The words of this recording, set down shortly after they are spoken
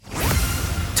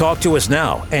Talk to us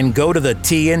now and go to the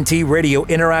TNT Radio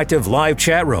Interactive Live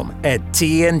chat room at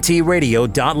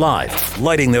tntradio.live.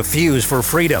 Lighting the fuse for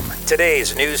freedom.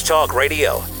 Today's News Talk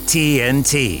Radio,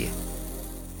 TNT.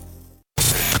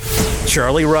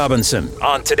 Charlie Robinson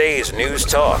on today's News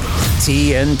Talk,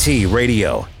 TNT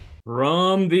Radio.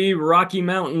 From the Rocky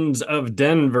Mountains of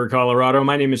Denver, Colorado,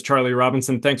 my name is Charlie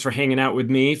Robinson. Thanks for hanging out with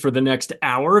me for the next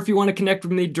hour. If you want to connect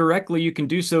with me directly, you can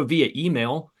do so via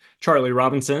email,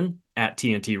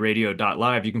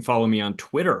 charlierobinson@tntradio.live. You can follow me on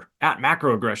Twitter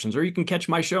 @macroaggressions, or you can catch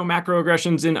my show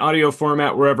Macroaggressions in audio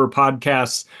format wherever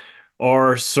podcasts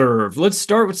are served. Let's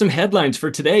start with some headlines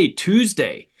for today,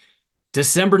 Tuesday,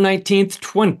 December 19th,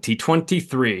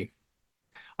 2023.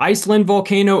 Iceland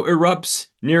volcano erupts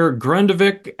near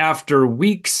Grundavik after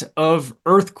weeks of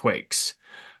earthquakes.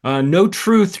 No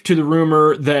truth to the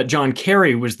rumor that John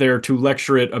Kerry was there to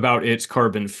lecture it about its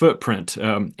carbon footprint.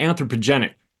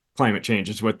 Anthropogenic climate change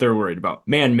is what they're worried about.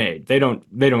 Man-made. They don't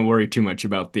worry too much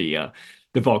about the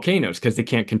volcanoes because they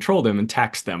can't control them and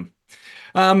tax them.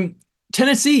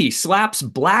 Tennessee slaps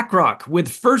BlackRock with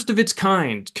first of its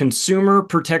kind consumer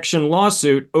protection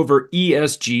lawsuit over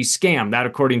ESG scam. That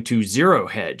according to Zero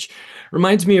Hedge.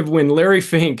 Reminds me of when Larry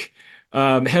Fink,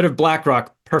 head of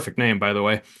BlackRock, perfect name by the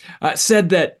way, said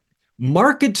that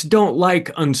markets don't like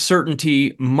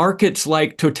uncertainty, markets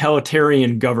like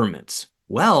totalitarian governments.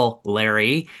 Well,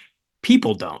 Larry,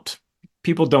 people don't.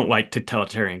 People don't like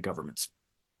totalitarian governments.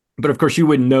 But of course, you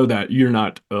wouldn't know that. You're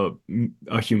not a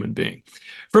human being.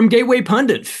 From Gateway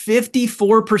Pundit,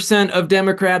 54% of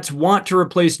Democrats want to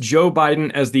replace Joe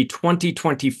Biden as the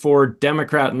 2024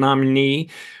 Democrat nominee.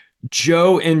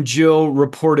 Joe and Jill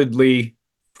reportedly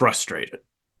frustrated.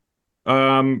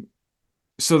 So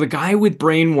the guy with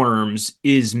brain worms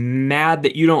is mad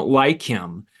that you don't like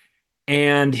him,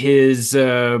 and his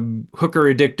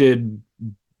hooker-addicted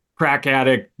crack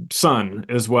addict son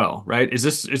as well, right? Is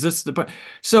this the...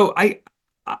 So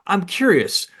I'm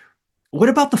curious, what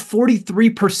about the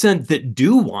 43% that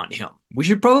do want him? We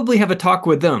should probably have a talk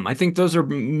with them. I think those are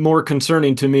more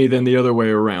concerning to me than the other way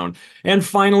around. And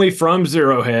finally, from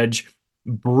Zero Hedge,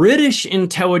 British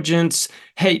intelligence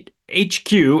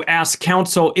HQ asks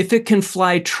council if it can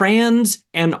fly trans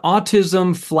and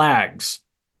autism flags.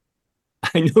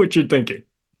 I know what you're thinking.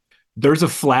 There's a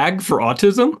flag for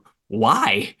autism?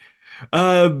 Why?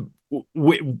 Why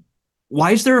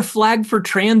is there a flag for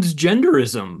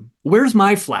transgenderism? Where's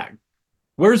my flag?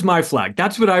 Where's my flag?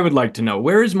 That's what I would like to know.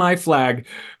 Where is my flag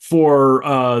for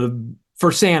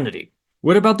sanity?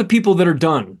 What about the people that are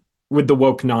done with the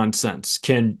woke nonsense?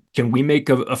 Can we make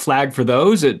a flag for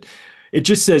those? It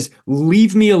just says,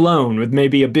 leave me alone, with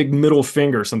maybe a big middle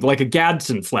finger, something like a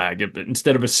Gadsden flag.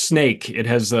 Instead of a snake, it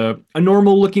has a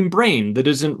normal looking brain that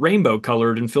isn't rainbow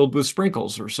colored and filled with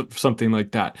sprinkles or something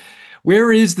like that.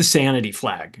 Where is the sanity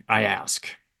flag, I ask?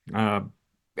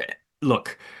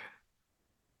 Look,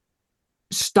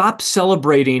 stop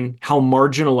celebrating how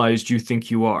marginalized you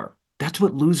think you are. That's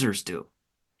what losers do.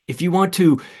 If you want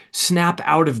to snap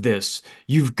out of this,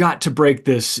 you've got to break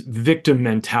this victim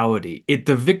mentality.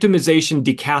 The victimization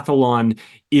decathlon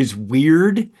is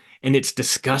weird and it's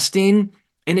disgusting,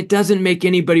 and it doesn't make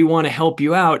anybody want to help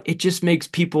you out. It just makes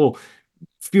people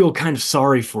feel kind of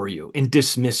sorry for you and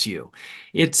dismiss you.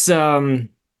 It's,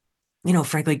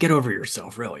 frankly, get over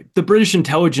yourself, really. The British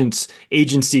intelligence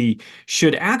agency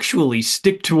should actually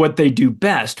stick to what they do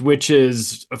best, which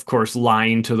is, of course,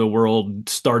 lying to the world,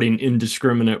 starting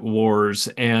indiscriminate wars,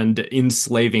 and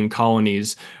enslaving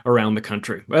colonies around the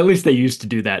country. Well, at least they used to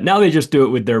do that. Now they just do it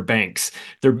with their banks,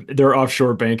 their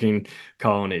offshore banking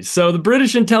colonies. So the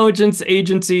British intelligence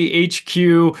agency, HQ,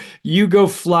 you go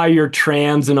fly your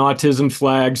trans and autism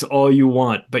flags all you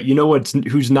want. But you know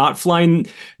who's not flying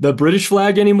the British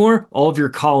flag anymore? All of your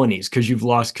colonies, because you've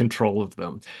lost control of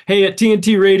them. Hey, at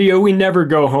TNT Radio, we never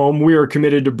go home. We are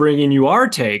committed to bringing you our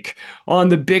take on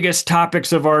the biggest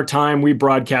topics of our time. We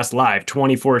broadcast live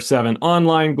 24/7,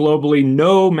 online, globally,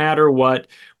 no matter what.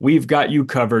 We've got you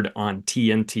covered on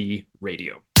TNT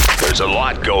Radio. There's a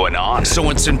lot going on,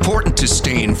 so it's important to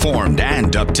stay informed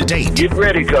and up to date. Get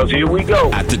ready, because here we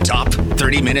go. At the top,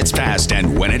 30 minutes past,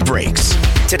 and when it breaks.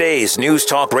 Today's News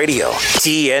Talk Radio,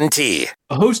 TNT.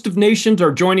 A host of nations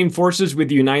are joining forces with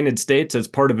the United States as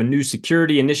part of a new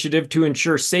security initiative to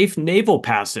ensure safe naval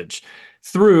passage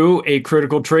through a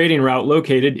critical trading route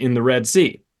located in the Red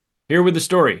Sea. Here with the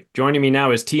story, joining me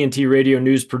now is TNT Radio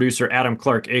News producer Adam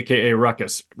Clark, a.k.a.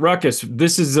 Ruckus. Ruckus,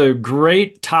 this is a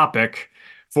great topic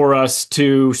for us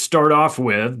to start off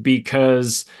with,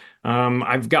 because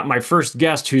I've got my first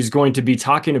guest who's going to be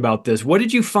talking about this. What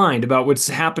did you find about what's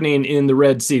happening in the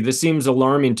Red Sea? This seems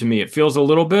alarming to me. It feels a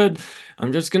little bit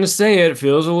I'm just gonna say it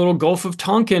feels a little Gulf of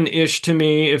Tonkin-ish to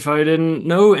me. If I didn't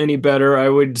know any better, I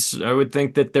would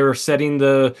think that they're setting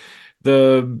the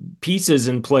pieces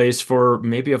in place for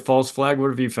maybe a false flag.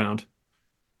 What have you found?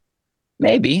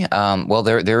 Maybe. Well,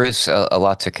 there is a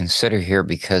lot to consider here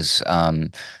because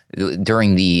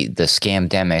during the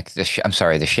scamdemic, I'm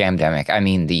sorry, the shamdemic. I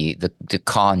mean the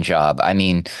con job. I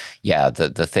mean, yeah,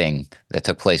 the thing that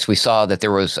took place. We saw that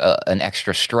there was an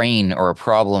extra strain or a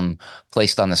problem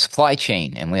placed on the supply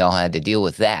chain, and we all had to deal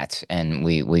with that. And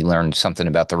we learned something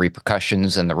about the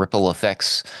repercussions and the ripple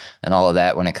effects and all of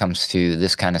that when it comes to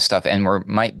this kind of stuff. And we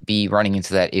might be running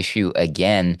into that issue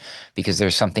again because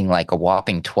there's something like a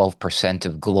whopping 12%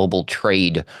 of global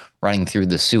trade running through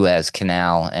the Suez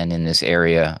Canal and in this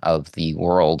area of the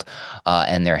world.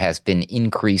 And there has been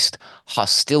increased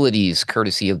hostilities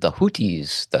courtesy of the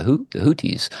Houthis, the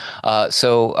Houthis.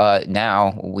 So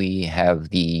now we have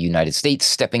the United States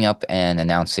stepping up and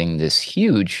announcing this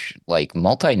huge, like,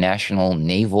 multinational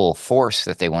naval force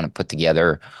that they want to put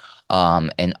together.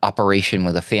 An operation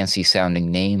with a fancy sounding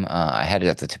name. I had it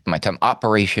at the tip of my tongue.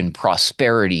 Operation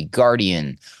Prosperity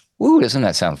Guardian. Ooh, doesn't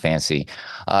that sound fancy?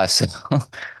 So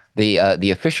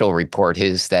the official report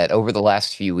is that over the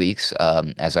last few weeks,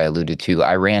 as I alluded to,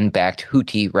 Iran-backed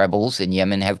Houthi rebels in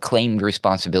Yemen have claimed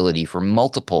responsibility for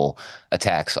multiple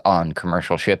attacks on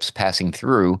commercial ships passing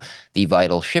through the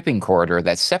vital shipping corridor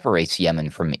that separates Yemen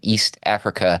from East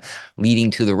Africa,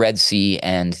 leading to the Red Sea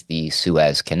and the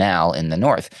Suez Canal in the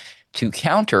north. To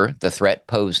counter the threat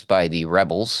posed by the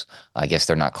rebels, I guess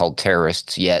they're not called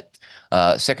terrorists yet,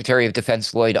 Secretary of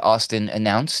Defense Lloyd Austin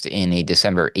announced in a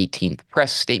December 18th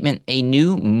press statement a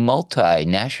new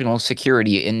multinational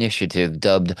security initiative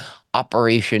dubbed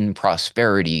Operation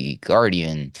Prosperity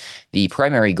Guardian. The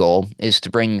primary goal is to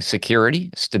bring security,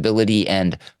 stability,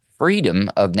 and freedom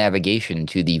of navigation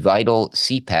to the vital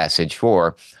sea passage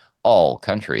for all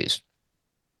countries.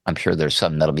 I'm sure there's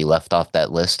some that'll be left off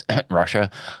that list.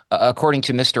 Russia. According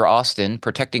to Mr. Austin,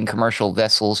 protecting commercial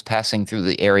vessels passing through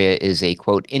the area is a,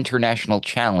 quote, international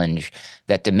challenge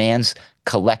that demands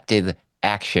collective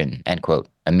action, end quote,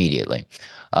 immediately.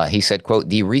 He said, quote,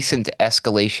 the recent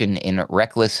escalation in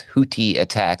reckless Houthi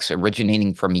attacks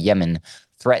originating from Yemen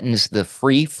threatens the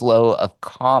free flow of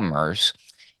commerce,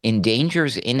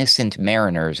 endangers innocent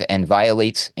mariners, and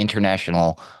violates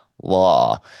international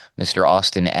law. Mr.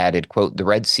 Austin added, quote, the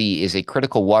Red Sea is a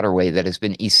critical waterway that has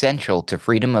been essential to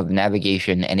freedom of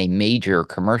navigation and a major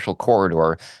commercial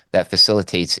corridor that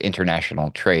facilitates international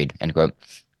trade, end quote.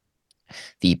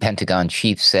 The Pentagon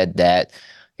chief said that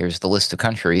here's the list of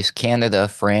countries: Canada,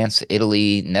 France,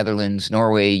 Italy, Netherlands,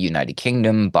 Norway, United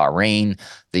Kingdom, Bahrain,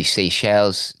 the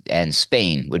Seychelles, and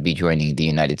Spain would be joining the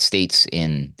United States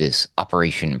in this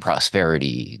Operation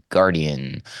Prosperity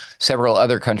Guardian. Several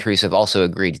other countries have also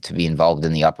agreed to be involved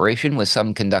in the operation, with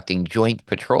some conducting joint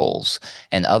patrols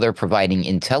and other providing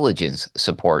intelligence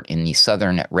support in the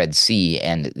southern Red Sea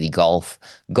and the Gulf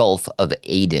of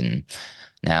Aden.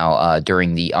 Now,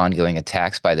 during the ongoing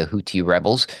attacks by the Houthi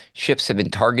rebels, ships have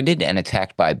been targeted and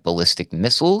attacked by ballistic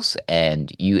missiles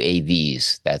and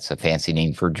UAVs. That's a fancy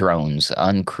name for drones,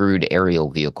 uncrewed aerial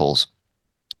vehicles.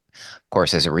 Of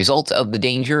course, as a result of the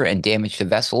danger and damage to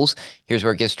vessels, here's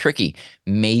where it gets tricky.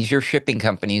 Major shipping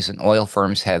companies and oil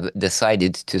firms have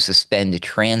decided to suspend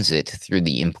transit through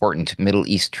the important Middle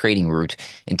East trading route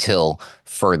until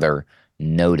further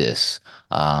notice.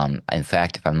 In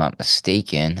fact, if I'm not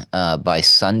mistaken, by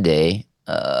Sunday,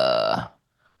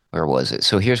 where was it?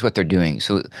 So here's what they're doing.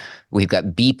 So we've got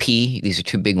BP, these are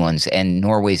two big ones, and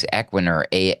Norway's Equinor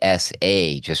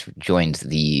ASA just joined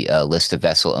the list of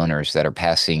vessel owners that are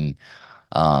passing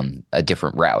a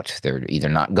different route. They're either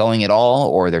not going at all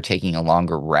or they're taking a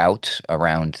longer route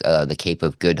around the Cape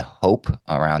of Good Hope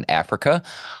around Africa.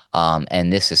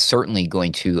 And this is certainly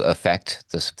going to affect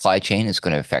the supply chain. It's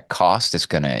going to affect cost. It's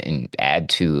going to add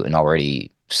to an already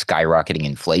skyrocketing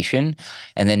inflation.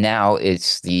 And then now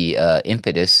it's the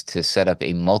impetus to set up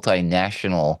a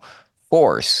multinational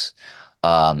force.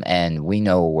 And we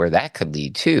know where that could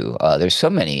lead to. There's so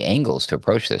many angles to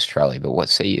approach this, Charlie, but what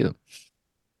say you?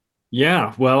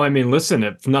 Yeah, well, I mean, listen,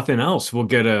 if nothing else, we'll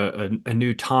get a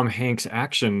new Tom Hanks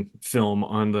action film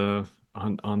on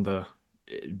the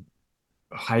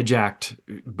hijacked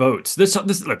boats.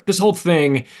 This whole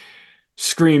thing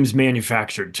screams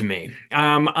manufactured to me.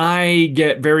 I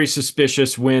get very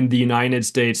suspicious when the United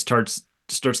States starts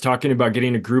talking about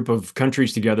getting a group of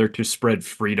countries together to spread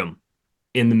freedom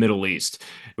in the Middle East.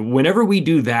 Whenever we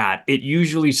do that, it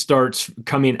usually starts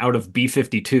coming out of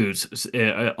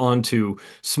B-52s onto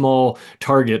small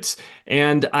targets.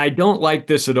 And I don't like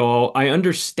this at all. I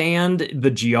understand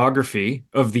the geography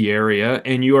of the area,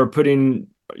 and you are putting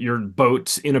your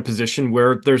boats in a position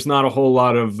where there's not a whole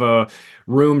lot of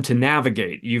room to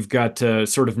navigate. You've got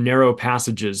sort of narrow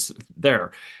passages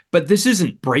there. But this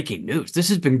isn't breaking news. This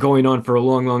has been going on for a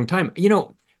long, long time.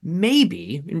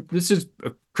 Maybe, and this is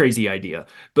a crazy idea,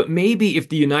 but maybe if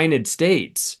the United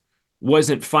States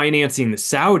wasn't financing the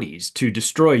Saudis to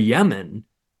destroy Yemen,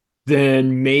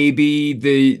 then maybe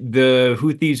the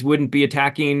Houthis wouldn't be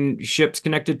attacking ships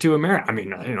connected to America. I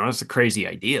mean, that's a crazy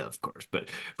idea, of course, but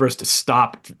for us to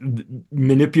stop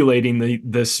manipulating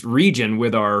this region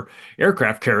with our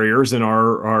aircraft carriers and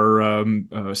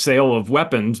our sale of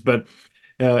weapons, but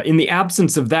in the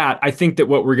absence of that, I think that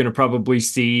what we're going to probably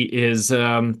see is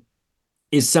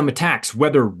some attacks,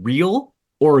 whether real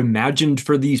or imagined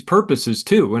for these purposes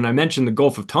too. And I mentioned the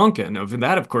Gulf of Tonkin.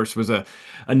 That, of course, was a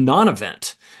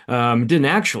non-event. Didn't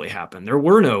actually happen. There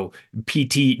were no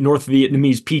North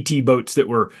Vietnamese PT boats that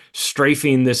were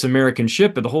strafing this American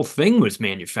ship, but the whole thing was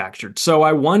manufactured. So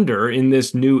I wonder, in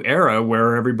this new era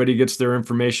where everybody gets their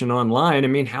information online, I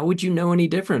mean, how would you know any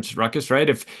difference, Ruckus? Right?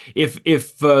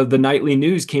 If the nightly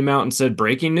news came out and said,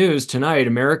 breaking news tonight,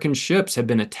 American ships have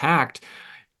been attacked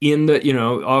in the,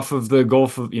 off of the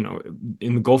Gulf of,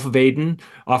 in the Gulf of Aden,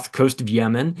 off the coast of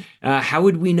Yemen, how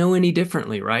would we know any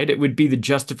differently, right? It would be the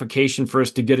justification for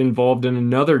us to get involved in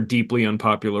another deeply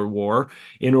unpopular war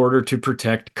in order to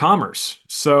protect commerce.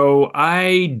 So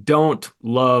I don't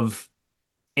love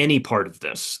any part of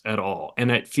this at all.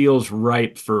 And it feels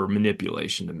ripe for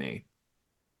manipulation to me.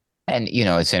 And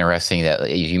it's interesting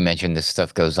that you mentioned this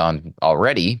stuff goes on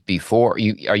already before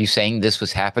you. Are you saying this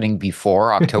was happening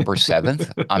before October 7th?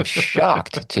 I'm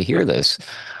shocked to hear this.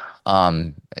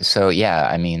 So yeah,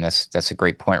 I mean that's a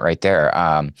great point right there.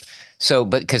 But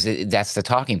because that's the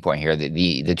talking point here,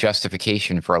 the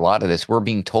justification for a lot of this, we're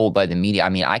being told by the media. I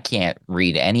mean, I can't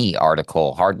read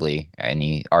hardly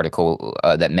any article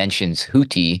that mentions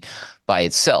Houthi by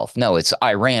itself. No, it's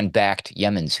Iran-backed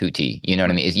Yemen's Houthi. You know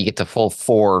what I mean? You get the full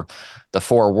the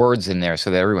four words in there so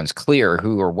that everyone's clear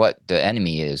who or what the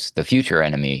enemy is, the future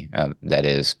enemy, that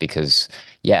is, because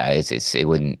yeah,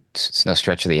 it's no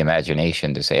stretch of the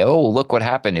imagination to say, oh, look what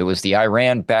happened. It was the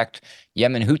Iran-backed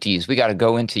Yemen Houthis. We got to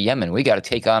go into Yemen. We got to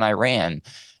take on Iran.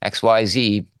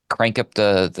 XYZ, crank up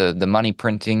the money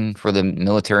printing for the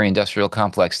military industrial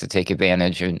complex to take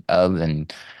advantage of,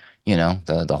 and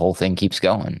the whole thing keeps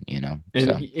going,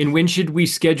 And when should we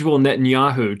schedule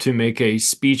Netanyahu to make a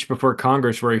speech before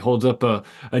Congress where he holds up a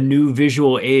new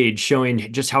visual aid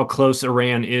showing just how close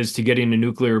Iran is to getting a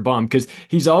nuclear bomb? Because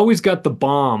he's always got the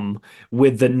bomb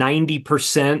with the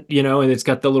 90%, and it's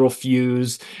got the little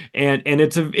fuse, and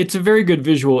it's a very good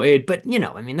visual aid. But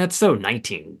I mean, that's so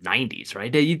 1990s,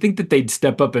 right? You'd think that they'd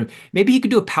step up, and maybe he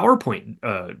could do a PowerPoint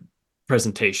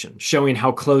presentation showing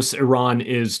how close Iran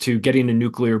is to getting a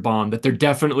nuclear bomb, that they're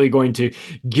definitely going to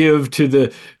give to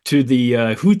the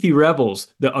Houthi rebels,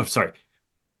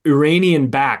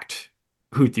 Iranian-backed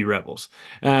Houthi rebels,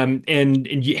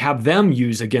 and you have them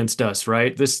use against us,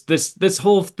 right? This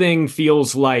whole thing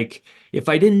feels like, if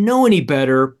I didn't know any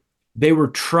better, they were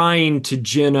trying to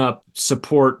gin up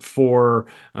support for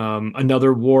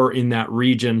another war in that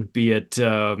region, be it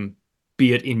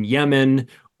in Yemen,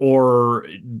 or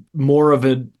more of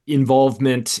an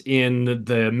involvement in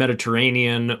the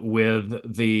Mediterranean with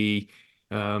the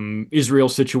Israel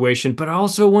situation. But I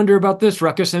also wonder about this,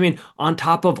 Ruckus. I mean, on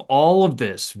top of all of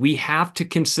this, we have to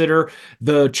consider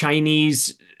the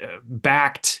Chinese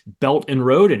backed Belt and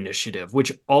Road Initiative,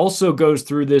 which also goes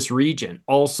through this region,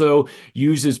 also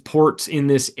uses ports in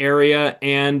this area,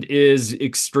 and is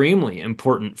extremely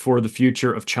important for the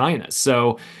future of China.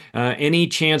 So any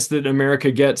chance that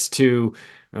America gets to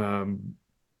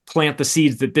plant the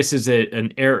seeds that this is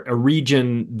a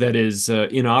region that is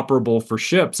inoperable for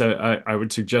ships, I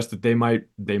would suggest that they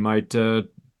might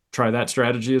try that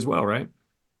strategy as well, right?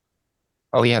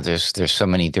 Oh yeah, there's so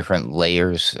many different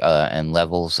layers and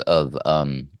levels of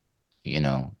hidden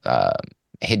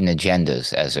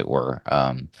agendas, as it were.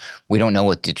 We don't know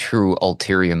what the true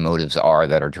ulterior motives are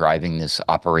that are driving this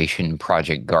Operation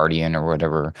Project Guardian, or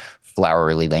whatever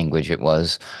flowery language it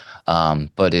was.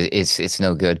 But it's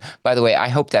no good. By the way, I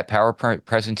hope that PowerPoint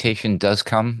presentation does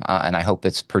come, and I hope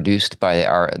it's produced by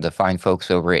the fine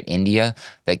folks over at India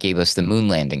that gave us the moon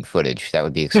landing footage. That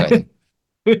would be exciting.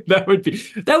 That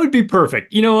would be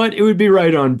perfect. You know what? It would be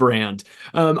right on brand.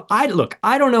 I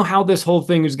don't know how this whole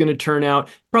thing is going to turn out.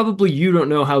 Probably you don't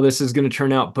know how this is going to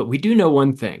turn out, but we do know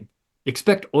one thing.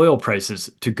 Expect oil prices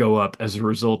to go up as a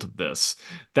result of this.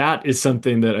 That is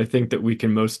something that I think that we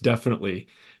can most definitely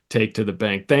take to the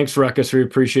bank. Thanks, Ruckus. We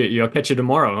appreciate you. I'll catch you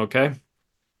tomorrow, okay?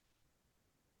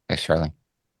 Thanks, Charlie.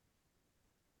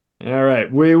 All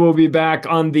right. We will be back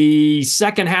on the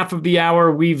second half of the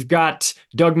hour. We've got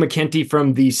Doug McKenty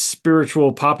from The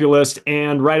Spiritual Populist.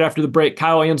 And right after the break,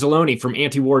 Kyle Anzalone from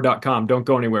antiwar.com. Don't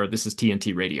go anywhere. This is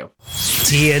TNT Radio.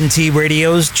 TNT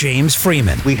Radio's James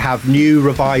Freeman. We have new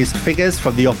revised figures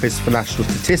from the Office for National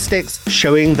Statistics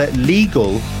showing that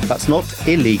that's not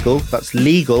illegal, that's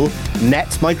legal,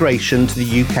 net migration to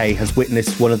the UK has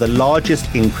witnessed one of the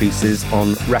largest increases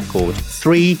on record.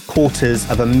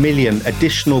 750,000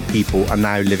 additional people are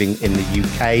now living in the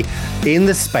UK in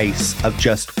the space of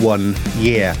just 1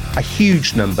 year. A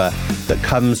huge number that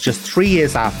comes just 3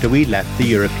 years after we left the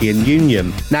European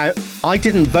Union. Now, I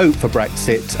didn't vote for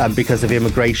Brexit because of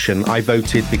immigration. I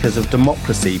voted because of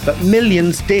democracy, but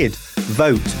millions did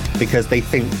vote because they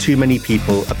think too many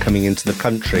people are coming into the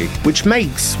country, which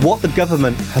makes what the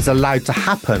government has allowed to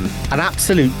happen an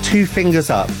absolute two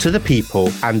fingers up to the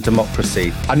people and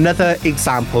democracy. Another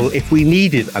example, if we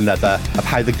needed another, of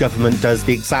how the government does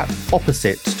the exact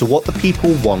opposite to what the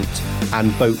people want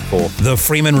and vote for. The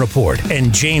Freeman Report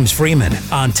and James Freeman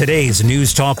on today's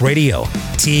News Talk Radio,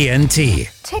 TNT.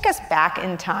 Take us back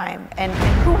in time. And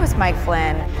who was Mike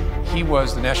Flynn? He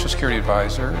was the National Security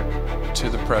Advisor to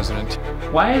the president.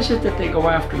 Why is it that they go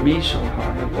after me so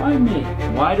hard? Why me?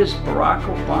 Why does Barack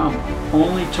Obama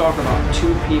only talk about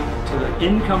two people, to the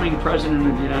incoming president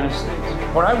of the United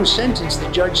States? When I was sentenced,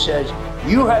 the judge says,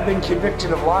 "You have been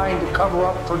convicted of lying to cover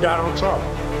up for Donald Trump."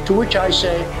 To which I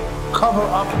say, cover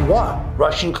up what?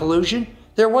 Russian collusion?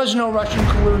 There was no Russian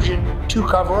collusion to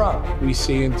cover up. We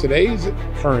see in today's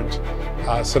current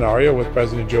scenario with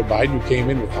President Joe Biden, who came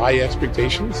in with high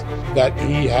expectations, that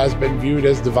he has been viewed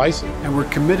as divisive. And we're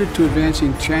committed to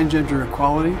advancing transgender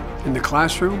equality in the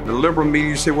classroom. The liberal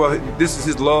media say, well, this is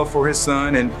his love for his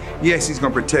son, and yes, he's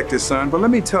going to protect his son. But let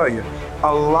me tell you,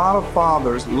 a lot of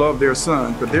fathers love their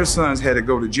sons, but their sons had to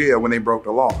go to jail when they broke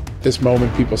the law. This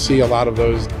moment, people see a lot of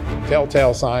those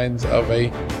telltale signs of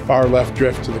a far left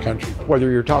drift to the country.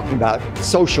 Whether you're talking about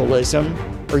socialism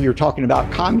or you're talking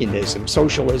about communism,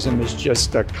 socialism is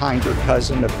just a kinder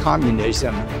cousin of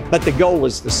communism, but the goal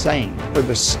is the same, for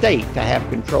the state to have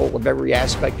control of every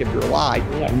aspect of your life.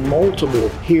 We have multiple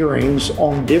hearings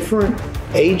on different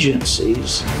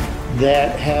agencies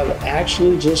that have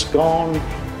actually just gone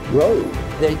rogue.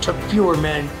 They took fewer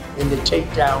men in the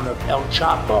takedown of El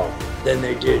Chapo than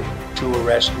they did to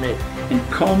arrest me. And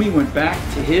Comey went back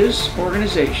to his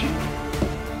organization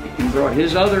and brought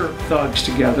his other thugs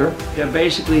together to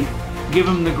basically give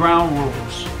them the ground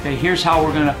rules. Okay, here's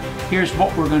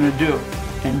what we're gonna do.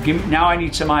 And now I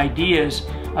need some ideas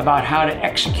about how to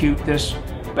execute this,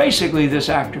 basically this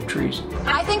act of treason.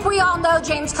 I think we all know,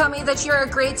 James Comey, that you're a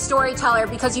great storyteller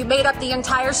because you made up the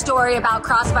entire story about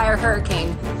Crossfire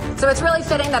Hurricane. So it's really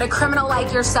fitting that a criminal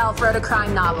like yourself wrote a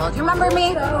crime novel. Do you remember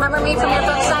me? Remember me from your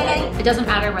book signing? It doesn't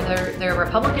matter whether they're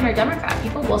Republican or Democrat.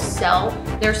 People will sell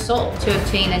their soul to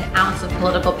obtain an ounce of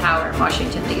political power in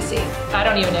Washington, D.C. I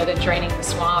don't even know that draining the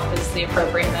swamp is the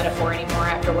appropriate metaphor anymore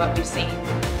after what we've seen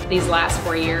these last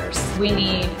 4 years. We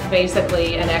need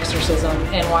basically an exorcism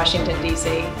in Washington,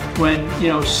 D.C. When,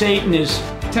 Satan is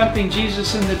tempting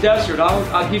Jesus in the desert,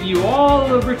 I'll give you all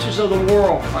the riches of the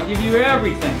world. I'll give you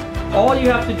everything. All you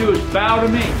have to do is bow to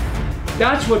me.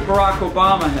 That's what Barack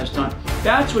Obama has done.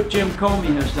 That's what Jim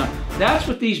Comey has done. That's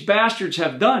what these bastards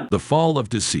have done. The Fall of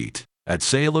Deceit at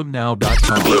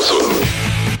salemnow.com.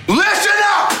 Listen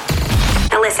up!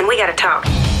 Now listen, we gotta talk.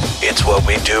 It's what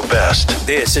we do best.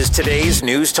 This is today's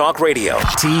News Talk Radio,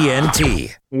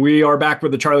 TNT. We are back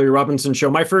with the Charlie Robinson Show.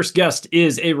 My first guest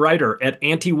is a writer at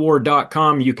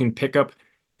antiwar.com. You can pick up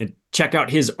and check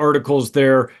out his articles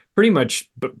there pretty much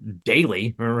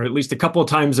daily, or at least a couple of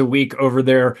times a week over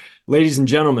there. Ladies and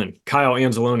gentlemen, Kyle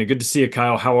Anzalone. Good to see you,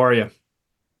 Kyle. How are you?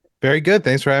 Very good.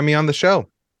 Thanks for having me on the show.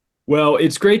 Well,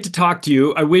 it's great to talk to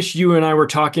you. I wish you and I were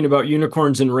talking about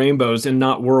unicorns and rainbows and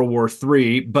not World War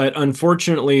III, but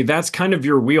unfortunately, that's kind of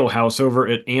your wheelhouse over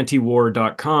at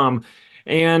antiwar.com.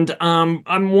 And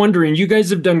I'm wondering, you guys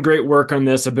have done great work on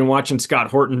this. I've been watching Scott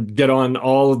Horton get on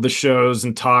all of the shows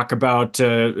and talk about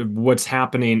what's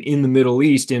happening in the Middle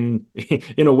East in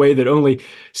a way that only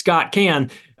Scott can.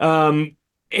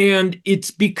 And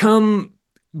it's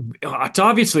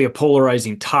obviously a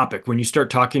polarizing topic. When you start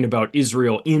talking about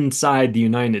Israel inside the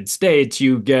United States,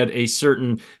 you get a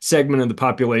certain segment of the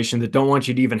population that don't want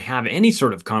you to even have any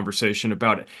sort of conversation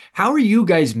about it. How are you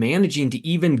guys managing to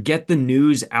even get the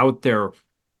news out there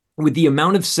with the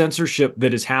amount of censorship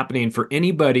that is happening for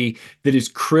anybody that is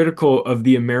critical of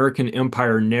the American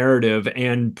empire narrative,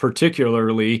 and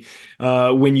particularly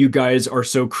when you guys are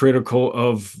so critical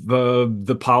of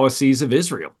the policies of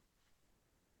Israel?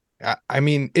 I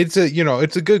mean, it's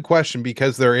a good question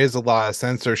because there is a lot of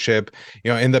censorship.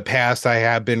 In the past, I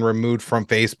have been removed from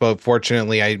Facebook.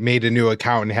 Fortunately, I made a new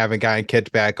account and haven't gotten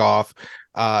kicked back off.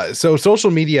 So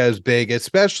social media is big,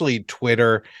 especially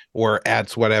Twitter or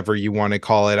ats, whatever you want to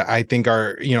call it. I think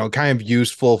are, kind of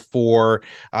useful for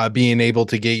being able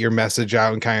to get your message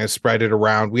out and kind of spread it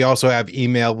around. We also have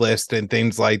email lists and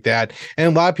things like that.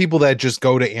 And a lot of people that just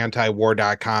go to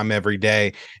antiwar.com every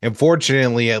day. And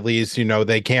fortunately, at least,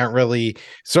 they can't really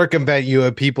circumvent you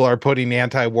if people are putting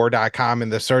antiwar.com in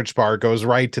the search bar. It goes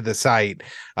right to the site.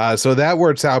 So that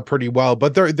works out pretty well.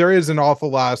 But there is an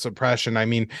awful lot of suppression. I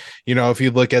mean, if you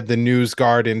look at the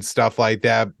NewsGuard and stuff like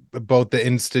that, both the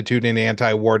Institute and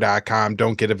antiwar.com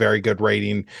don't get a very good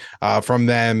rating from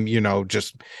them,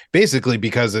 just basically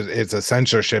because it's a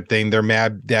censorship thing. They're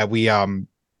mad that we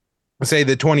say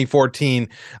the 2014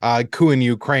 coup in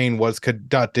Ukraine was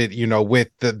conducted, with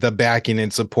the backing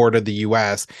and support of the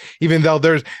U.S., even though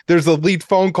there's a leaked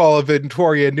phone call of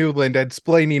Victoria Nuland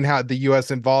explaining how the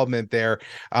U.S. involvement there.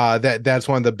 That's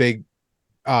one of the big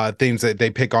things that they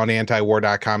pick on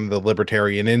antiwar.com, the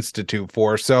Libertarian Institute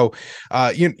for. So,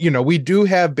 we do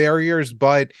have barriers,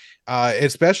 but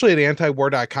especially at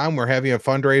antiwar.com, we're having a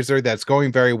fundraiser that's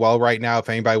going very well right now. If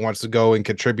anybody wants to go and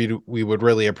contribute, we would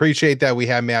really appreciate that. We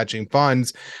have matching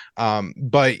funds.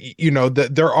 But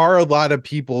there are a lot of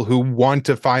people who want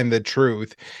to find the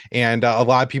truth, and a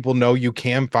lot of people know you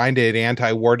can find it at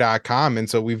antiwar.com. And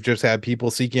so we've just had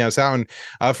people seeking us out.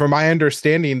 And from my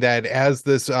understanding, that as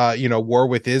this war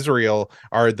with Israel,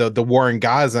 or the war in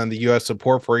Gaza, and the U.S.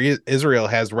 support for Israel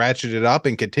has ratcheted up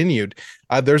and continued,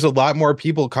 there's a lot more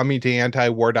people coming to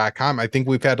antiwar.com. I think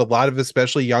we've had a lot of,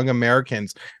 especially young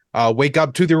Americans, wake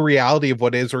up to the reality of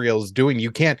what Israel is doing.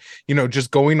 You can't,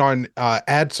 just going on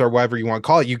ads or whatever you want to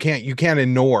call it, you can't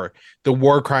ignore the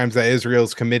war crimes that Israel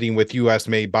is committing with U.S.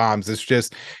 made bombs. It's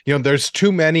just, there's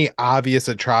too many obvious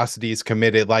atrocities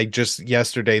committed. Like just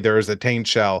yesterday, there was a tank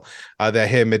shell that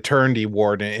hit a maternity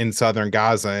ward in southern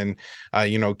Gaza and,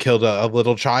 killed a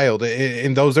little child.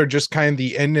 And those are just kind of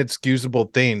the inexcusable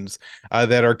things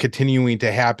that are continuing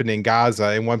to happen in Gaza.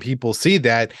 And when people see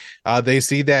that, they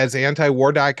see that as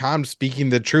antiwar.com speaking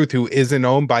the truth, who isn't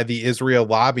owned by the Israel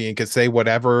lobby and can say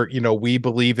whatever, we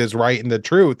believe is right in the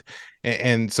truth.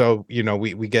 And so,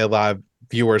 we get a lot of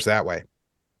viewers that way.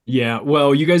 Yeah,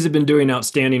 well, you guys have been doing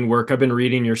outstanding work. I've been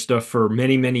reading your stuff for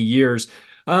many, many years.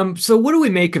 So what do we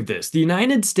make of this? The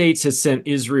United States has sent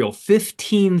Israel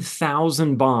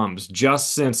 15,000 bombs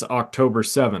just since October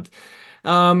 7th.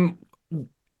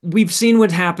 We've seen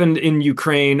what happened in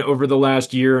Ukraine over the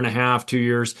last year and a half, 2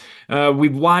 years.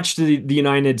 We've watched the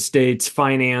United States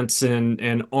finance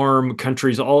and arm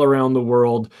countries all around the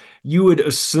world. You would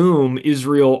assume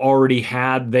Israel already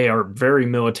had, they are very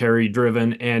military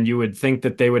driven, and you would think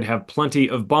that they would have plenty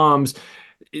of bombs.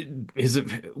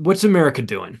 What's America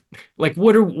doing? Like,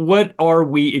 what are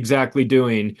we exactly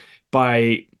doing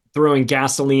by throwing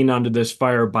gasoline onto this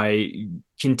fire, by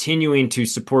continuing to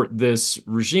support this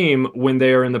regime when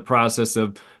they are in the process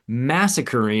of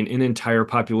massacring an entire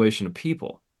population of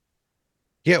people?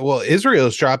 Yeah, well, Israel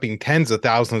is dropping tens of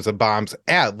thousands of bombs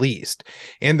at least,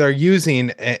 and they're using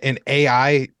an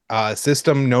AI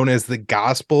system known as the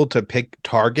gospel to pick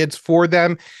targets for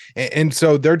them. And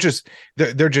so they're just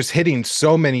hitting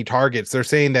so many targets. They're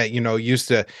saying that,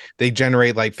 they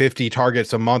generate like 50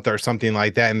 targets a month or something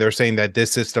like that. And they're saying that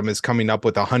this system is coming up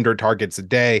with 100 targets a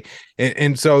day.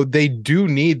 And so they do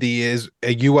need the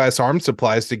U.S. arms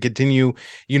supplies to continue,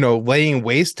 laying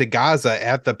waste to Gaza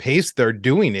at the pace they're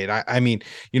doing it. I mean,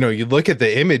 you look at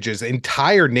the images,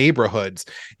 entire neighborhoods,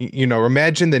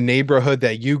 imagine the neighborhood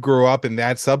that you grew up in,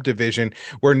 that subdivision,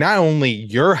 where not only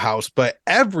your house, but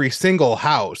every single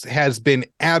house has been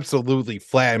absolutely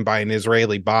flattened by an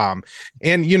Israeli bomb.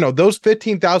 And, those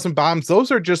 15,000 bombs,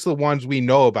 those are just the ones we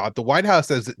know about. The White House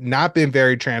has not been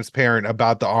very transparent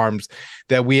about the arms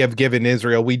that we have given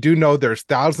Israel. We do know there's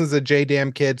thousands of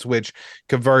JDAM kits, which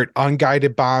convert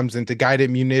unguided bombs into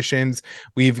guided munitions.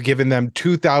 We've given them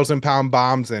 2,000-pound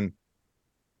bombs, and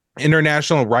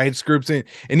international rights groups and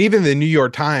even the New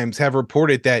York Times have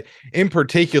reported that, in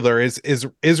particular, is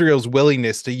Israel's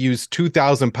willingness to use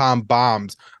 2,000-pound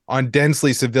bombs on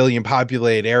densely civilian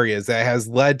populated areas that has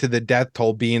led to the death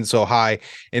toll being so high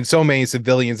and so many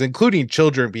civilians, including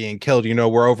children, being killed.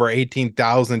 We're over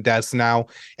 18,000 deaths now.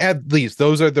 At least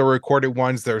those are the recorded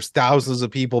ones. There's thousands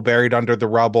of people buried under the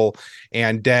rubble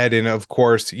and dead. And of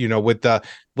course, with the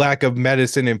lack of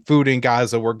medicine and food in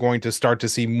Gaza, we're going to start to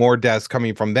see more deaths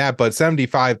coming from that. But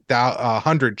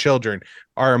 7,500 children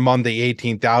are among the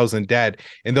 18,000 dead.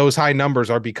 And those high numbers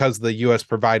are because the U.S.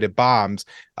 provided bombs.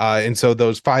 And so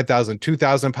those 5,000,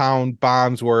 2,000 pound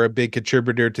bombs were a big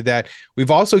contributor to that.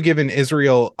 We've also given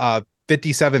Israel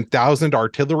 57,000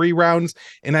 artillery rounds,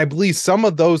 and I believe some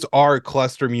of those are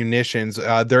cluster munitions.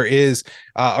 There is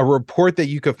a report that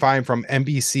you could find from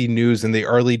NBC News in the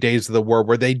early days of the war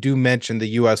where they do mention the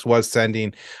U.S. was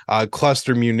sending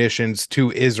cluster munitions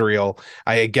to Israel.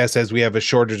 I guess as we have a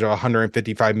shortage of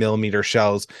 155 millimeter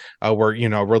shells, we're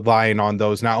relying on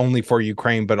those not only for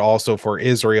Ukraine but also for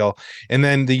Israel. And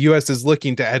then the U.S. is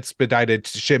looking to expedite a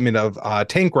shipment of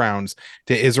tank rounds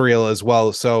to Israel as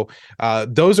well. So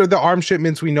those are the arms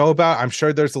shipments we know about. I'm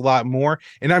sure there's a lot more,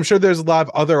 and I'm sure there's a lot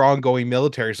of other ongoing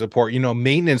military support.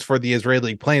 Maintenance for the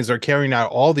Israeli planes. They're carrying out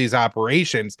all these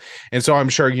operations, and so I'm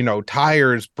sure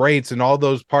tires, brakes, and all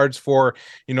those parts for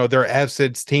their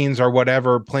F-16s or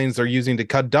whatever planes they're using to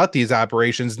conduct these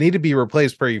operations need to be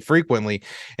replaced pretty frequently.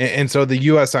 And so the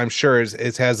U.S. I'm sure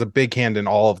has a big hand in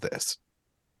all of this.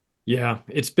 Yeah,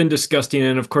 it's been disgusting.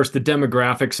 And of course, the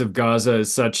demographics of Gaza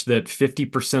is such that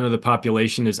 50% of the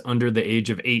population is under the age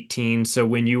of 18. So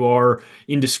when you are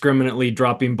indiscriminately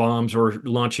dropping bombs or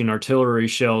launching artillery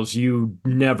shells, you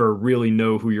never really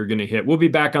know who you're going to hit. We'll be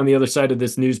back on the other side of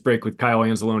this news break with Kyle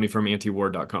Anzalone from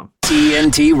antiwar.com.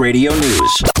 TNT Radio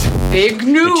News. Big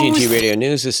news. For TNT Radio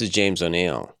News, this is James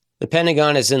O'Neill. The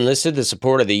Pentagon has enlisted the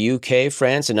support of the UK,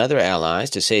 France, and other allies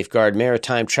to safeguard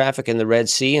maritime traffic in the Red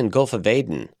Sea and Gulf of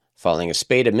Aden, following a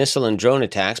spate of missile and drone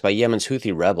attacks by Yemen's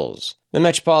Houthi rebels. The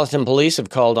Metropolitan Police have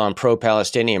called on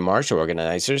pro-Palestinian march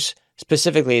organizers,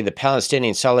 specifically the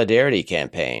Palestinian Solidarity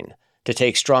Campaign, to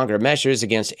take stronger measures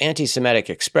against anti-Semitic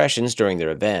expressions during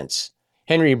their events.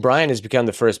 Henry Bryan has become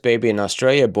the first baby in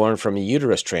Australia born from a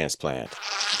uterus transplant.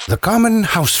 The common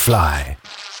housefly,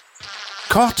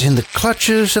 caught in the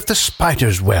clutches of the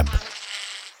spider's web.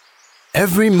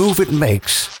 Every move it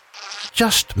makes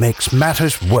just makes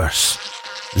matters worse.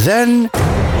 Then,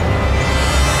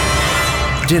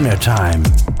 dinner time.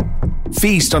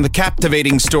 Feast on the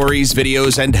captivating stories,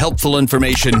 videos, and helpful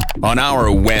information on our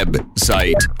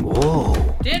website.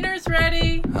 Whoa. Dinner's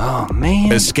ready. Oh,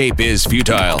 man. Escape is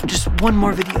futile. Just one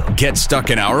more video. Get stuck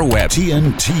in our web.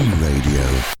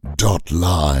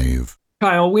 TNTRadio.live.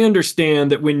 Kyle, we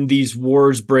understand that when these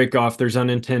wars break off, there's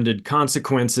unintended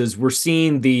consequences. We're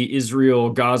seeing the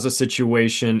Israel-Gaza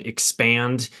situation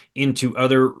expand into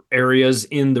other areas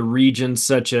in the region,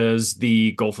 such as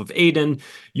the Gulf of Aden.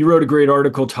 You wrote a great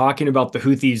article talking about the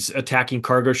Houthis attacking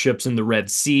cargo ships in the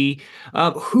Red Sea.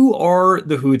 Who are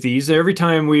the Houthis? Every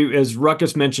time as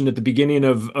Ruckus mentioned at the beginning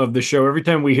of the show, every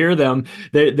time we hear them,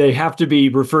 they have to be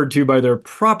referred to by their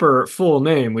proper full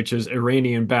name, which is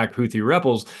Iranian-backed Houthi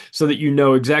rebels, so that you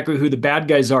know exactly who the bad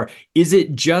guys are. Is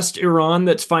it just Iran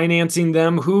that's financing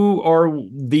them? Who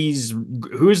is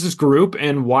this group,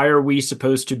 and why are we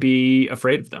supposed to be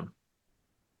afraid of them?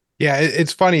 Yeah,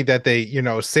 it's funny that they,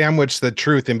 sandwich the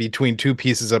truth in between two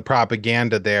pieces of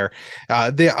propaganda there.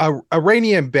 The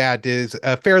Iranian bat is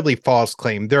a fairly false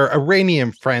claim. They're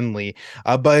Iranian friendly,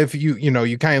 but if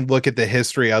you kind of look at the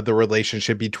history of the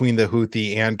relationship between the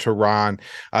Houthi and Tehran,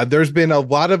 there's been a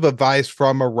lot of advice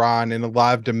from Iran and a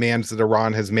lot of demands that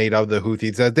Iran has made of the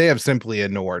Houthis that they have simply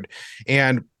ignored.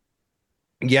 And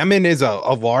Yemen is a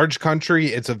large country.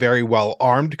 It's a very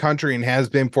well-armed country and has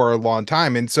been for a long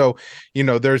time. And so,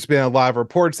 there's been a lot of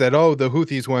reports that, the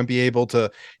Houthis won't be able to,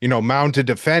 mount a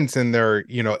defense in their,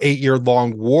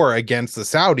 8-year-long war against the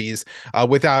Saudis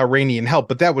without Iranian help.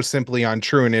 But that was simply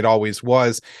untrue, and it always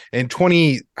was. In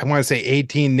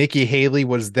 2018, Nikki Haley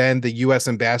was then the U.S.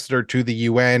 ambassador to the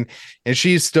UN, and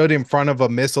she stood in front of a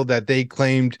missile that they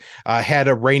claimed had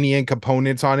Iranian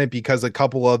components on it because a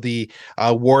couple of the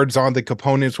words on the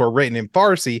components were written in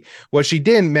Farsi. What she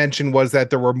didn't mention was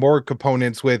that there were more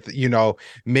components with,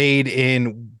 made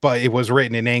in, but it was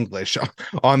written in English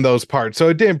on those parts. So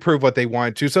it didn't prove what they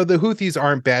wanted to. So the Houthis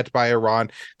aren't backed by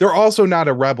Iran. They're also not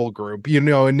a rebel group.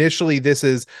 Initially this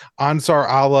is Ansar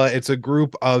Allah. It's a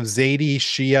group of Zaidi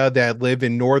Shia that live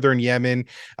in northern Yemen.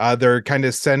 They're kind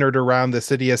of centered around the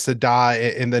city of Sadr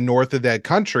in the north of that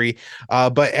country.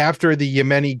 But after the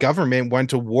Yemeni government went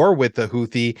to war with the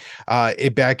Houthi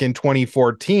back in 2014,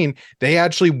 they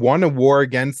actually won a war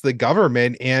against the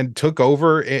government and took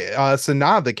over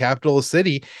Sana'a, the capital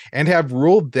city, and have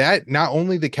ruled that not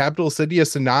only the capital city of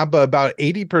Sana'a, but about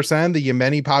 80% of the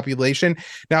Yemeni population.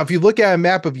 Now, if you look at a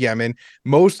map of Yemen,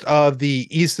 most of the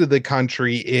east of the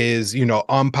country is,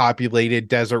 unpopulated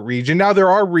desert region. Now,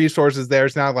 there are resources there.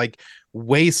 It's not like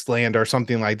wasteland or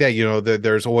something like that.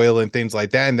 There's oil and things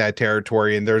like that in that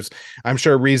territory, and there's, I'm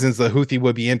sure, reasons the Houthi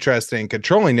would be interested in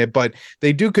controlling it, but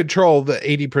they do control the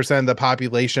 80% of the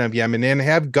population of Yemen and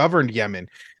have governed Yemen.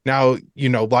 Now,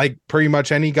 like pretty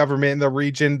much any government in the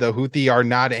region, the Houthi are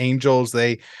not angels.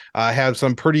 They have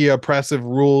some pretty oppressive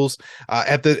rules.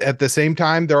 At the same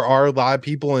time, there are a lot of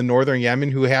people in northern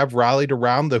Yemen who have rallied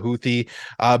around the Houthi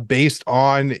based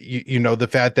on the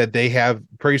fact that they have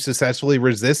pretty successfully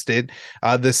resisted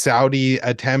the Saudi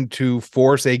attempt to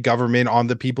force a government on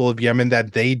the people of Yemen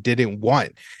that they didn't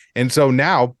want. And so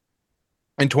now,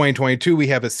 in 2022, we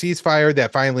have a ceasefire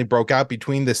that finally broke out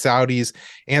between the Saudis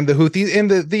and the Houthis, and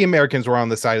the Americans were on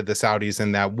the side of the Saudis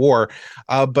in that war.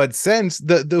 But since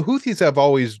the Houthis have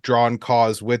always drawn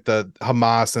cause with the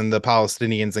Hamas and the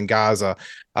Palestinians in Gaza,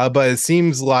 but it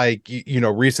seems like,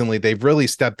 recently they've really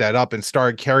stepped that up and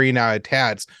started carrying out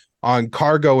attacks on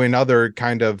cargo and other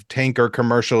kind of tanker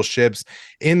commercial ships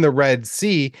in the Red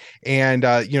Sea. And,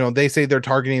 they say they're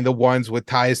targeting the ones with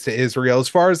ties to Israel. As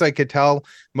far as I could tell,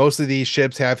 most of these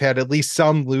ships have had at least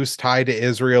some loose tie to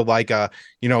Israel, like a,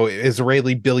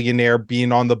 Israeli billionaire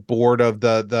being on the board of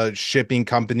the shipping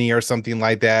company or something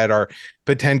like that, or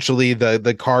potentially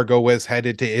the cargo was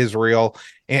headed to Israel.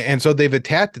 And so they've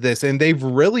attacked this, and they've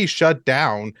really shut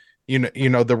down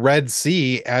the Red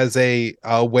Sea as a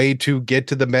way to get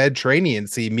to the Mediterranean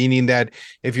Sea, meaning that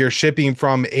if you're shipping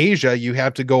from Asia, you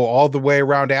have to go all the way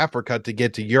around Africa to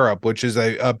get to Europe, which is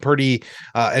a pretty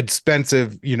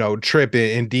expensive, trip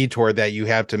and detour that you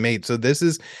have to make. So this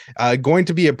is going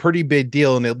to be a pretty big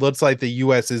deal, and it looks like the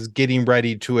U.S. is getting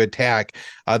ready to attack.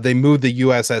 They moved the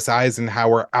USS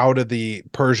Eisenhower out of the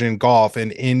Persian Gulf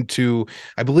and into,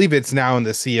 I believe it's now in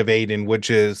the Sea of Aden, which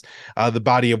is the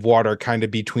body of water kind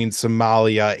of between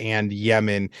Somalia and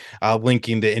Yemen,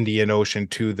 linking the Indian Ocean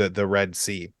to the Red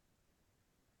Sea.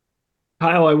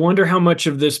 Kyle, I wonder how much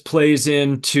of this plays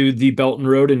into the Belt and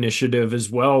Road Initiative as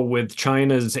well, with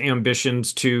China's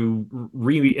ambitions to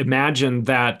reimagine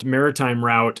that maritime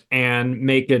route and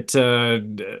make it a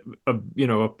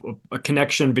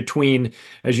connection between,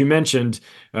 as you mentioned,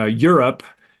 Europe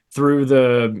through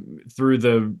the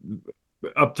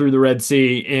Red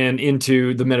Sea and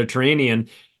into the Mediterranean,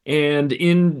 and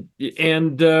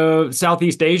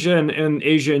Southeast Asia and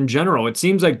Asia in general. It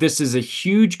seems like this is a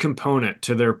huge component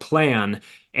to their plan.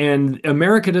 And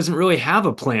America doesn't really have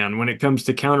a plan when it comes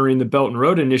to countering the Belt and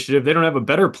Road Initiative. They don't have a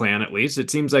better plan, at least. It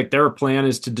seems like their plan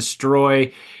is to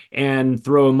destroy and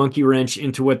throw a monkey wrench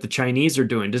into what the Chinese are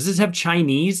doing. Does this have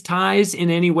Chinese ties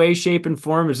in any way, shape, and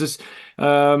form? Is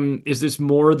this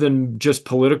more than just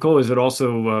political? Is it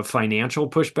also financial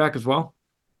pushback as well?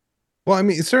 Well, I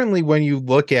mean, certainly when you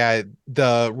look at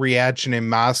the reaction in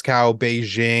Moscow,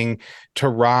 Beijing,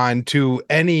 Tehran to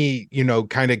any,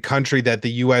 kind of country that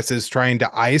the U.S. is trying to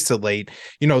isolate,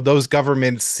 those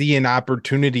governments see an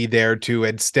opportunity there to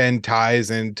extend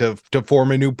ties and to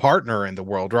form a new partner in the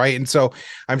world, right? And so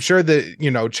I'm sure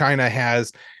that, China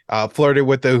has flirted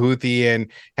with the Houthi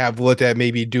and have looked at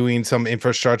maybe doing some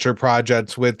infrastructure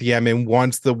projects with Yemen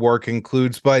once the war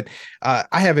concludes. But I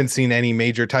haven't seen any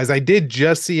major ties. I did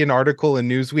just see an article in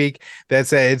Newsweek that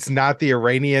said it's not the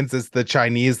Iranians, it's the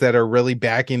Chinese that are really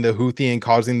backing the Houthi and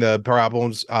causing the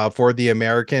problems for the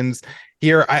Americans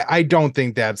here. I don't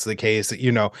think that's the case.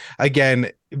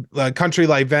 Again, a country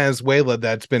like Venezuela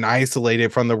that's been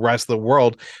isolated from the rest of the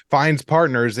world finds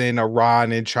partners in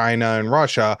Iran and China and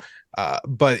Russia.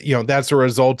 But that's a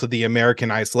result of the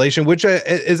American isolation, which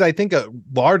is, I think,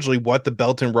 largely what the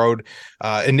Belt and Road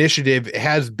Initiative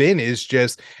has been, is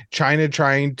just China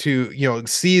trying to,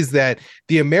 sees that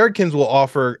the Americans will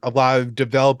offer a lot of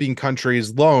developing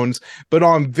countries loans, but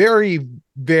on very,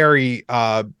 very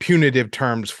punitive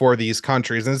terms for these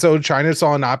countries. And so China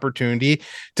saw an opportunity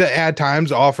to at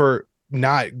times offer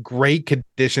not great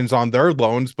conditions on their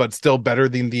loans, but still better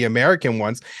than the American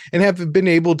ones, and have been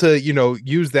able to,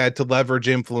 use that to leverage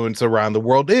influence around the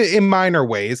world in minor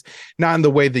ways, not in the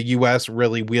way the U.S.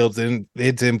 really wields in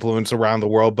its influence around the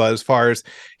world, but as far as,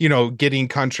 getting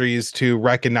countries to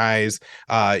recognize,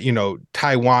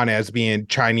 Taiwan as being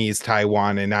Chinese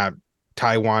Taiwan and not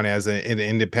Taiwan as an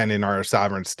independent or a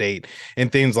sovereign state, and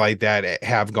things like that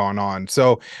have gone on.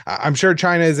 So I'm sure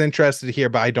China is interested here,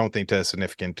 but I don't think to a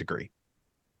significant degree.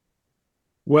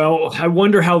 Well, I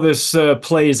wonder how this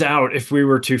plays out if we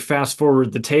were to fast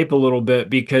forward the tape a little bit,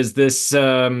 because this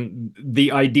the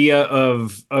idea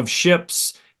of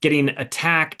ships getting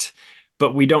attacked,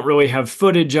 but we don't really have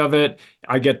footage of it.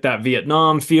 I get that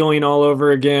Vietnam feeling all over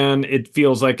again. It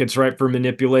feels like it's ripe for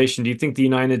manipulation. Do you think the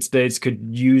United States could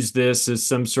use this as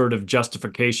some sort of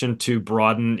justification to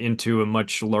broaden into a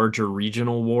much larger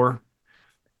regional war?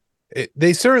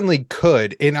 They certainly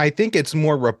could. And I think it's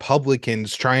more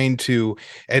Republicans trying to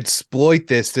exploit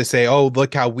this to say, oh,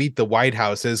 look how weak the White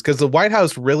House is. Because the White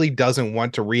House really doesn't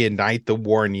want to reignite the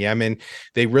war in Yemen.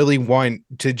 They really want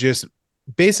to just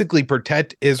basically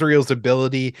protect Israel's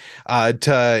ability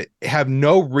to have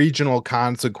no regional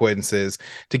consequences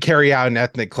to carry out an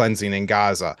ethnic cleansing in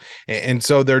Gaza. And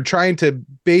so they're trying to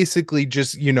basically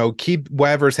just, keep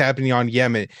whatever's happening on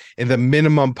Yemen in the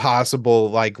minimum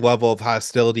possible level of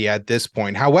hostility at this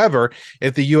point. However,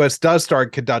 if the US does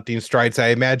start conducting strikes, I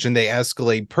imagine they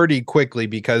escalate pretty quickly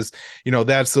because,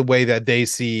 that's the way that they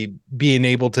see being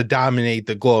able to dominate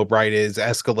the globe, right? Is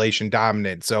escalation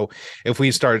dominant. So if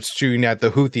we start shooting at the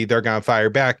Houthi, they're going to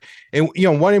fire back. And,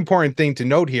 one important thing to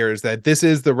note here is that this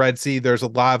is the Red Sea. There's a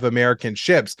lot of American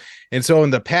ships. And so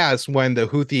in the past, when the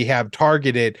Houthi have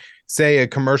targeted, say, a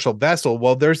commercial vessel,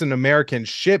 well, there's an American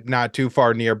ship not too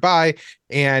far nearby.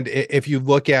 And if you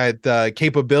look at the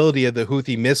capability of the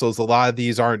Houthi missiles, a lot of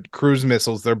these aren't cruise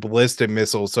missiles, they're ballistic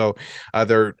missiles. So I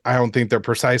don't think they're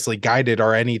precisely guided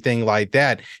or anything like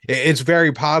that. It's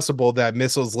very possible that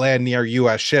missiles land near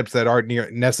US ships that aren't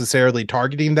necessarily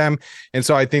targeting them. And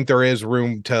so I think there is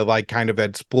room to kind of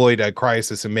exploit a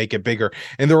crisis and make it bigger.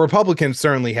 And the Republicans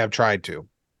certainly have tried to.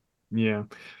 Yeah.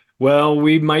 Well,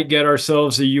 we might get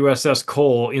ourselves a USS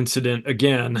Cole incident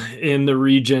again in the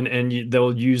region, and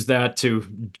they'll use that to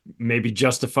maybe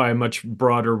justify a much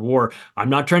broader war.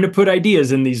 I'm not trying to put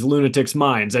ideas in these lunatics'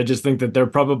 minds. I just think that they're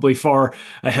probably far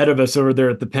ahead of us over there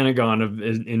at the Pentagon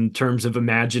in terms of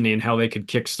imagining how they could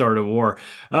kickstart a war.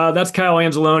 That's Kyle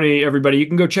Anzalone, everybody. You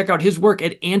can go check out his work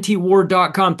at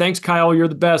antiwar.com. Thanks, Kyle. You're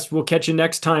the best. We'll catch you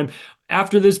next time.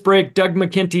 After this break, Doug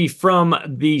McKenty from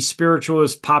the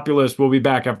Spiritualist Populist will be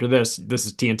back after this. This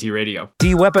is TNT Radio.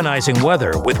 De-weaponizing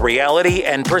weather with reality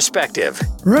and perspective.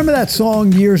 Remember that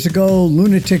song years ago,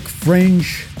 Lunatic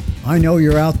Fringe? I know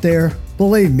you're out there.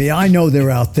 Believe me, I know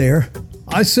they're out there.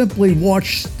 I simply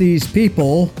watch these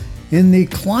people in the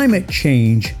climate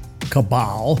change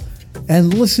cabal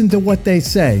and listen to what they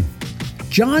say.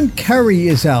 John Kerry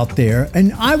is out there,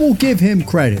 and I will give him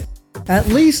credit. At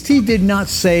least he did not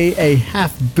say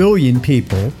 500 million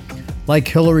people like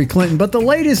Hillary Clinton. But the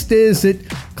latest is that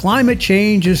climate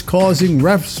change is causing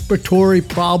respiratory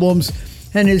problems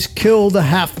and has killed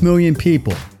 500,000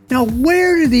 people. Now,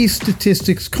 where do these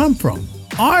statistics come from?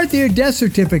 Are there death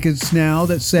certificates now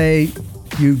that say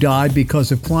you died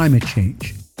because of climate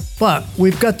change? But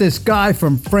we've got this guy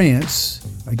from France,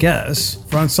 I guess,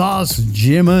 François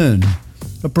Gimin,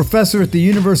 a professor at the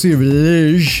University of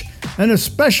Liège, and a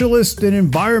specialist in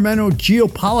environmental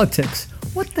geopolitics.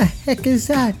 What the heck is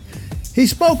that? He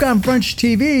spoke on French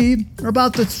TV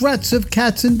about the threats of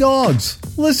cats and dogs.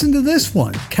 Listen to this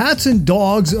one. Cats and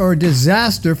dogs are a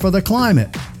disaster for the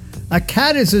climate. A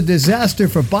cat is a disaster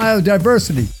for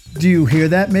biodiversity. Do you hear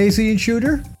that, Maisie and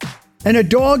Shooter? And a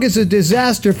dog is a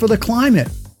disaster for the climate.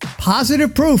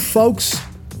 Positive proof, folks.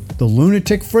 The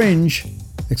lunatic fringe,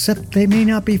 except they may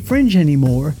not be fringe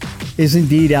anymore, is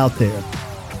indeed out there.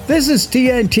 This is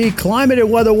TNT Climate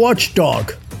and Weather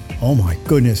Watchdog. Oh my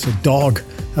goodness, a dog.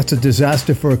 That's a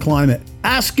disaster for a climate.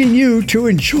 Asking you to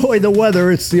enjoy the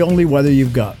weather. It's the only weather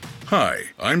you've got. Hi,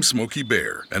 I'm Smokey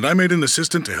Bear, and I made an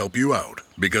assistant to help you out,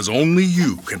 because only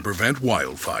you can prevent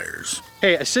wildfires.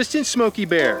 Hey, Assistant Smokey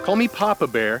Bear, call me Papa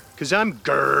Bear, because I'm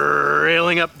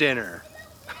grilling up dinner.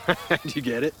 Do you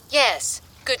get it? Yes,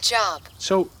 good job.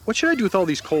 So, what should I do with all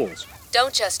these coals?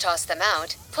 Don't just toss them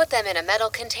out. Put them in a metal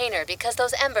container because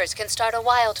those embers can start a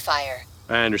wildfire.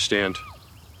 I understand.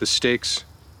 The stakes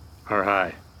are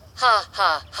high. Ha,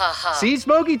 ha, ha, ha. See,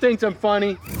 Smokey thinks I'm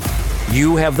funny.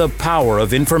 You have the power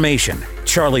of information.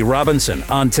 Charlie Robinson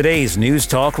on today's News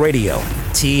Talk Radio,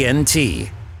 TNT.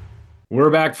 We're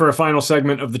back for a final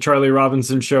segment of the Charlie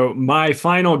Robinson Show. My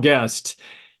final guest,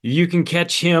 you can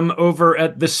catch him over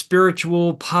at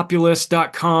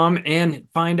thespiritualpopulist.com and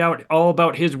find out all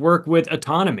about his work with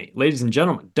autonomy. Ladies and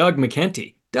gentlemen, Doug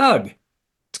McKenty. Doug,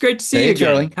 it's great to see you again.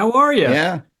 Charlie. How are you?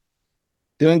 Yeah,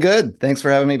 doing good. Thanks for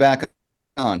having me back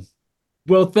on.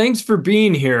 Well, thanks for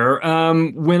being here.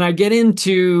 When I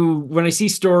see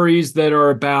stories that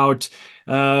are about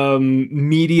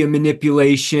media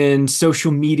manipulation,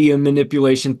 social media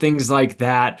manipulation, things like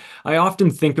that, I often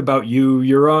think about you.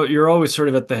 You're always sort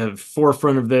of at the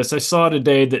forefront of this. I saw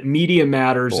today that Media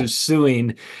Matters is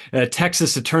suing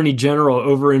Texas Attorney General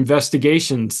over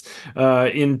investigations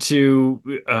into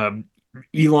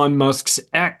Elon Musk's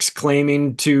X,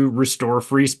 claiming to restore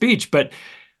free speech. But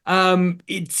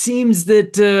it seems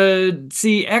that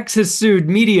X has sued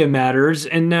Media Matters,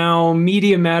 and now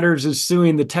Media Matters is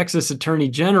suing the Texas Attorney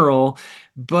General.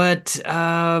 but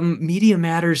Media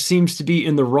Matters seems to be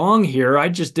in the wrong here. I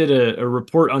just did a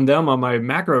report on them on my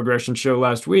macroaggression show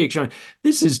last week, showing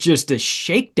this is just a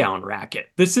shakedown racket.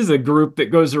 This is a group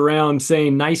that goes around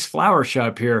saying nice flower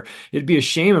shop here. It'd be a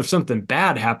shame if something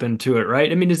bad happened to it,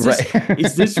 right? I mean, is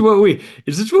this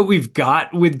what we've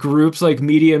got with groups like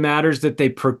Media Matters, that they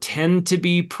pretend to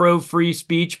be pro free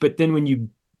speech, but then when you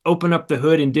open up the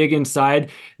hood and dig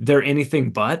inside, they're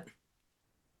anything but?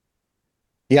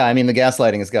 Yeah, I mean, the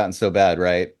gaslighting has gotten so bad,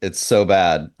 right? It's so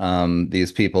bad.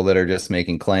 These people that are just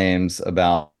making claims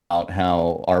about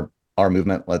how our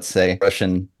movement, let's say,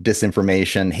 Russian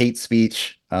disinformation, hate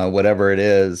speech, whatever it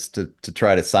is, to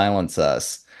try to silence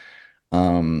us.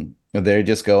 They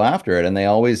just go after it, and they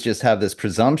always just have this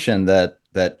presumption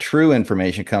that true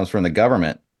information comes from the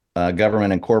government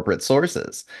and corporate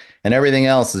sources, and everything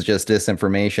else is just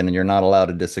disinformation, and you're not allowed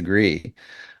to disagree.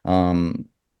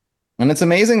 And it's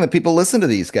amazing that people listen to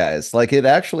these guys. Like, it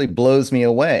actually blows me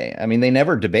away. I mean, they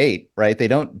never debate, right? They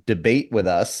don't debate with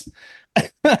us.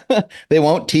 They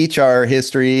won't teach our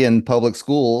history in public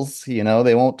schools.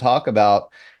 They won't talk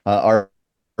about our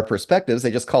perspectives.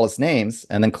 They just call us names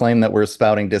and then claim that we're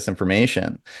spouting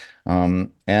disinformation.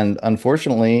 And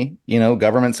unfortunately,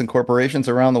 governments and corporations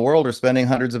around the world are spending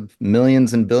hundreds of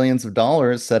millions and billions of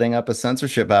dollars setting up a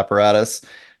censorship apparatus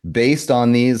based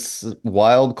on these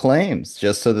wild claims,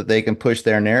 just so that they can push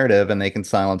their narrative and they can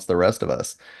silence the rest of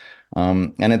us.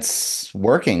 And it's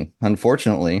working,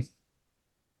 unfortunately.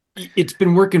 It's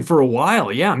been working for a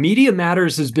while. Yeah. Media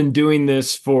Matters has been doing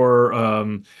this for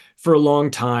a long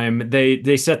time.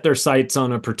 They set their sights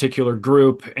on a particular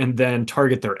group and then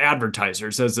target their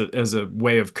advertisers as a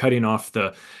way of cutting off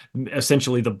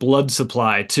essentially the blood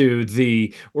supply to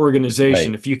the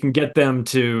organization. Right. If you can get them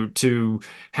to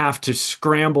have to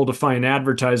scramble to find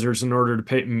advertisers in order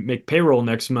to make payroll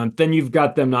next month, then you've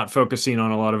got them not focusing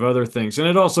on a lot of other things. And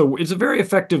it's a very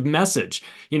effective message,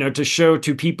 to show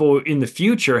to people in the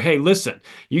future, hey, listen,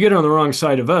 you get on the wrong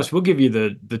side of us, we'll give you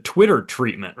the Twitter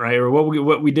treatment, right? Or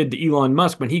what we did to Elon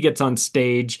Musk when he gets on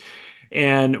stage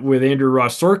and with Andrew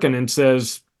Ross Sorkin and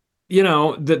says,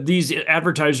 that these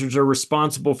advertisers are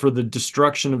responsible for the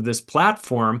destruction of this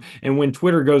platform. And when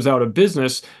Twitter goes out of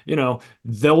business,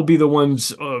 they'll be the ones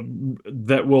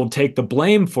that will take the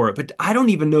blame for it. But I don't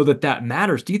even know that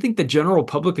matters. Do you think the general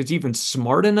public is even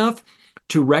smart enough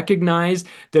to recognize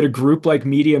that a group like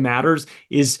Media Matters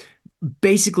is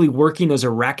basically working as a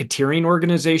racketeering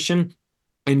organization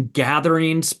and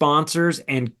gathering sponsors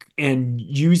and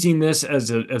using this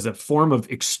as a form of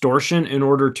extortion in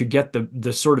order to get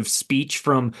the sort of speech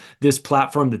from this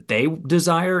platform that they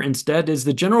desire instead? Is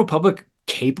the general public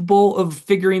capable of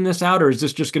figuring this out, or is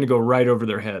this just going to go right over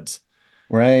their heads?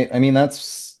 Right. I mean,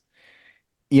 that's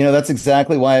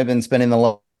exactly why I've been spending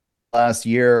the last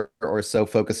year or so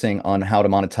focusing on how to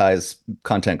monetize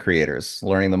content creators,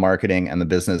 learning the marketing and the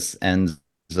business ends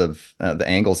of the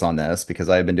angles on this, because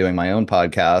I've been doing my own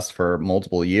podcast for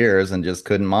multiple years and just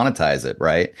couldn't monetize it,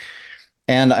 right?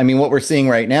 And I mean, what we're seeing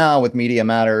right now with Media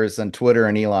Matters and Twitter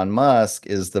and Elon Musk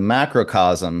is the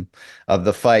macrocosm of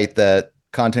the fight that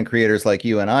content creators like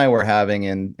you and I were having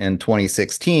in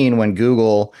 2016, when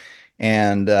Google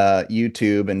and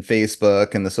YouTube and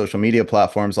Facebook and the social media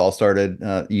platforms all started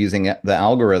using the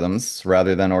algorithms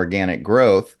rather than organic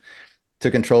growth to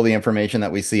control the information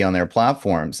that we see on their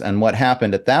platforms. And what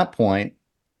happened at that point,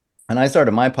 and I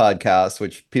started my podcast,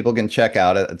 which people can check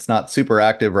out. It's not super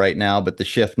active right now, but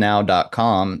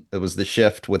theshiftnow.com. It was The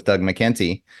Shift with Doug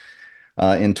McKenty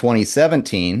in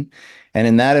 2017. And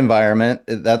in that environment,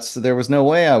 there was no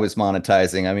way I was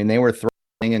monetizing. I mean, they were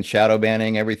throwing and shadow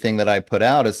banning everything that I put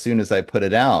out as soon as I put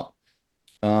it out.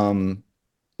 But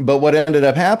what ended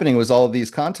up happening was all of these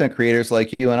content creators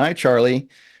like you and I, Charlie,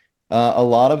 a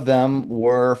lot of them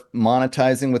were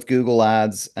monetizing with Google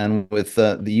Ads and with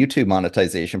the YouTube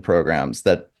monetization programs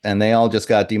and they all just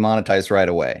got demonetized right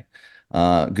away.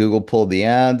 Google pulled the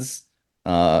ads,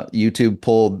 YouTube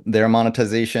pulled their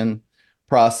monetization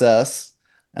process,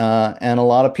 and a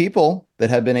lot of people that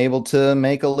had been able to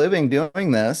make a living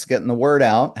doing this, getting the word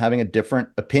out, having a different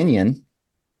opinion,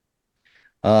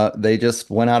 they just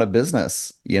went out of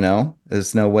business.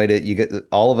 There's no way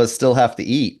all of us still have to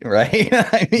eat, right?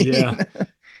 I mean, yeah.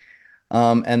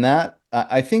 And that,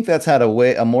 I think that's had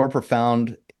a more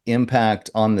profound impact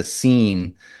on the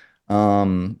scene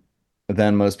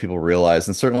than most people realize,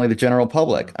 and certainly the general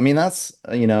public. I mean, that's,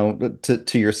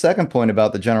 to your second point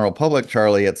about the general public,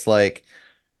 Charlie, it's like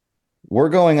we're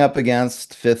going up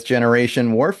against fifth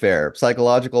generation warfare,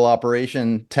 psychological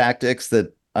operation tactics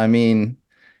that, I mean,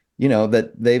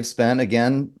 that they've spent,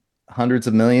 again, hundreds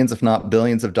of millions, if not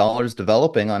billions of dollars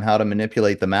developing on how to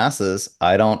manipulate the masses.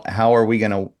 How are we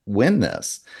going to win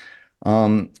this?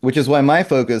 Which is why my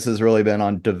focus has really been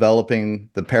on developing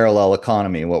the parallel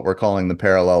economy, what we're calling the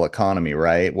parallel economy,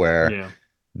 right? Where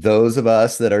those of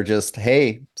us that are just,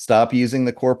 hey, stop using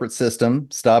the corporate system,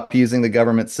 stop using the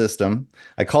government system.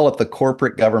 I call it the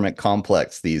corporate government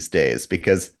complex these days,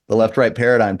 because the left-right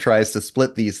paradigm tries to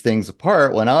split these things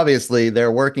apart when obviously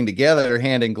they're working together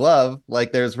hand in glove.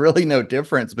 Like there's really no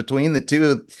difference between the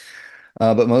two.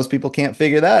 But most people can't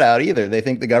figure that out either. They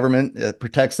think the government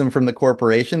protects them from the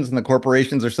corporations, and the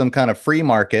corporations are some kind of free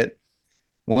market.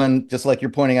 When, just like you're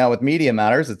pointing out with Media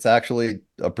Matters, it's actually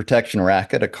a protection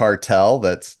racket, a cartel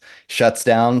that shuts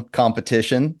down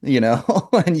competition,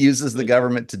 and uses the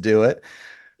government to do it.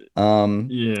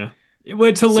 Yeah. Well,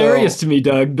 it's hilarious to me,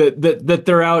 Doug, that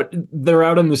they're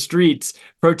out on the streets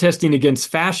protesting against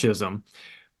fascism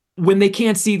when they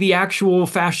can't see the actual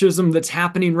fascism that's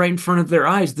happening right in front of their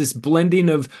eyes, this blending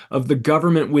of the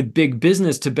government with big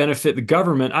business to benefit the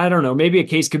government. I don't know, maybe a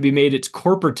case could be made it's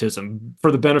corporatism for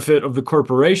the benefit of the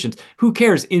corporations. Who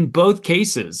cares? In both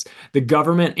cases, the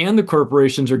government and the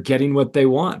corporations are getting what they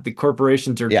want. The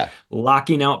corporations are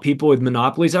locking out people with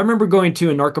monopolies. I remember going to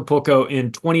Anarchapulco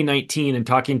in 2019 and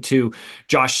talking to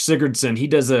Josh Sigurdson. He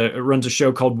runs a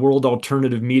show called World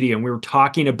Alternative Media, and we were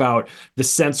talking about the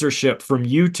censorship from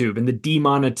YouTube and the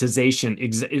demonetization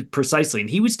precisely. And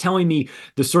he was telling me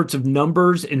the sorts of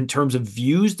numbers in terms of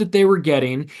views that they were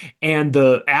getting and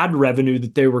the ad revenue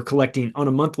that they were collecting on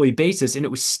a monthly basis. And it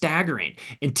was staggering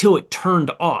until it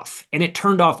turned off. And it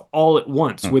turned off all at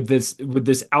once with this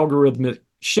algorithmic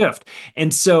shift.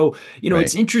 And so,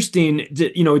 it's interesting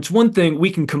that, it's one thing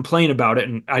we can complain about it.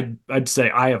 And I'd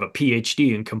say I have a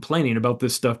PhD in complaining about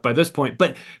this stuff by this point.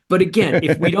 But again,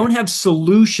 if we don't have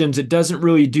solutions, it doesn't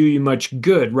really do you much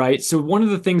good, right? So one of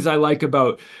the things I like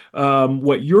about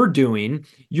what you're doing,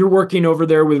 you're working over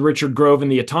there with Richard Grove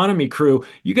and the Autonomy crew.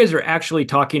 You guys are actually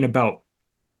talking about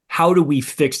how do we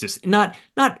fix this? Not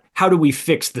how do we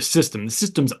fix the system? The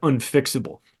system's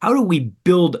unfixable. How do we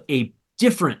build a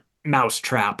different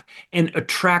mousetrap and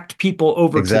attract people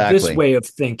over to this way of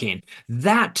thinking?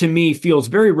 That to me feels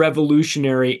very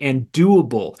revolutionary and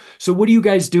doable. So what are you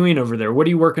guys doing over there? What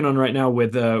are you working on right now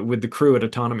with the crew at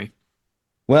Autonomy?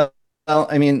 Well,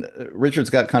 I mean, Richard's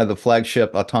got kind of the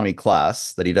flagship Autonomy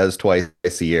class that he does twice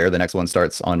a year. The next one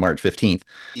starts on March 15th.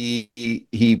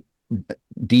 He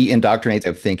de-indoctrinates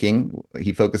of thinking.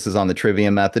 He focuses on the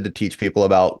Trivium method to teach people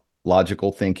about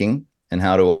logical thinking and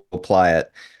how to apply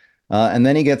it. And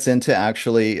then he gets into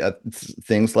actually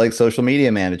things like social media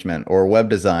management or web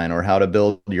design, or how to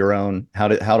build your own, how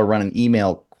to run an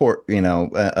email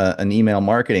an email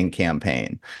marketing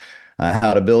campaign,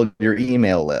 how to build your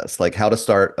email list, like how to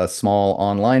start a small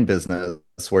online business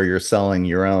where you're selling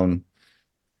your own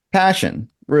passion,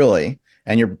 really,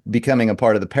 and you're becoming a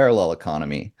part of the parallel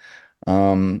economy.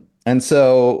 And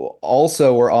so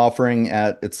also we're offering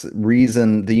at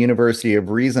the University of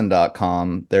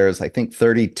Reason.com. There's, I think,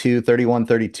 32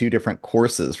 different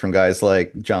courses from guys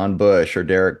like John Bush or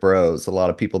Derek Bros, a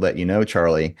lot of people that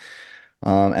Charlie.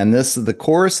 And the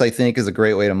course, I think, is a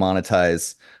great way to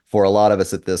monetize for a lot of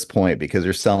us at this point, because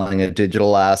you're selling a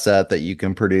digital asset that you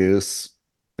can produce.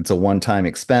 It's a one-time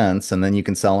expense, and then you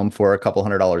can sell them for a couple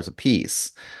 $100s a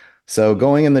piece. So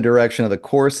going in the direction of the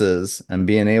courses and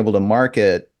being able to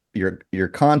market your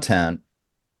content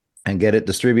and get it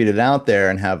distributed out there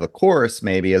and have a course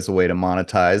maybe as a way to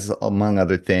monetize, among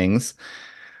other things,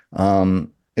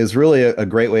 is really a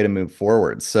great way to move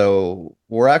forward. So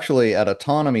we're actually at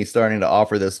Autonomy starting to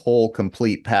offer this whole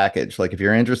complete package. Like if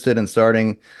you're interested in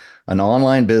starting an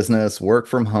online business, work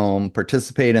from home,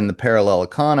 participate in the parallel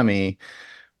economy,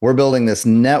 we're building this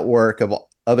network of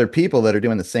other people that are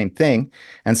doing the same thing.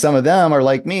 And some of them are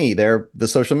like me. They're the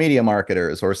social media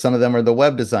marketers, or some of them are the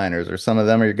web designers, or some of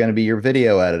them are going to be your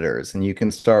video editors. And you can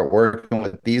start working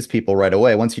with these people right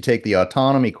away. Once you take the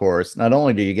Autonomy course, not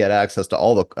only do you get access to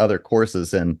all the other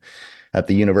courses at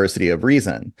the University of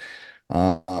Reason,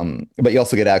 but you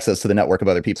also get access to the network of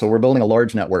other people. So we're building a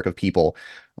large network of people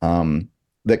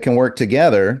that can work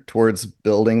together towards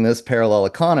building this parallel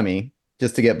economy.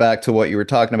 Just to get back to what you were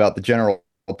talking about, the general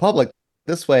public,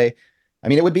 this way, I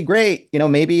mean, it would be great,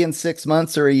 maybe in 6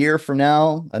 months or a year from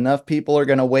now, enough people are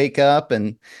going to wake up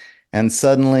and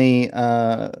suddenly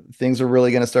things are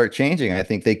really going to start changing. I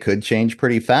think they could change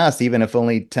pretty fast, even if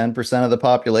only 10% of the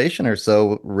population or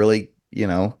so really,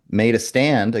 made a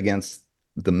stand against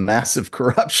the massive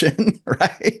corruption,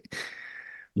 right?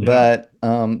 Yeah. But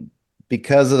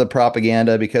because of the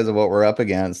propaganda, because of what we're up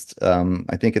against,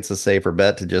 I think it's a safer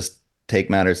bet to just take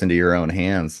matters into your own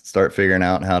hands, start figuring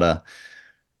out how to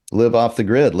live off the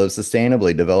grid, live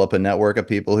sustainably, develop a network of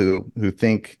people who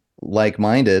think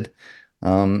like-minded,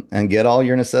 and get all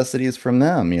your necessities from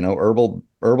them.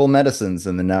 Herbal medicines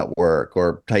in the network,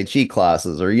 or Tai Chi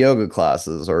classes, or yoga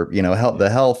classes, or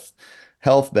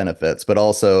health benefits, but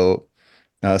also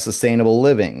sustainable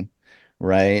living,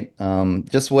 right?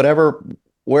 Just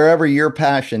wherever your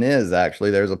passion is,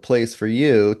 actually, there's a place for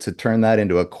you to turn that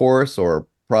into a course or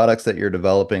products that you're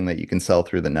developing that you can sell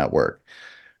through the network.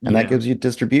 And that gives you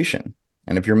distribution.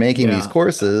 And if you're making these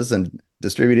courses and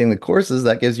distributing the courses,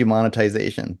 that gives you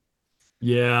monetization.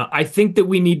 Yeah, I think that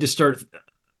we need to start.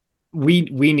 We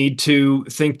need to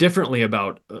think differently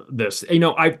about this.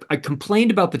 I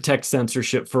complained about the tech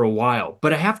censorship for a while,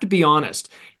 but I have to be honest.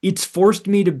 It's forced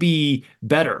me to be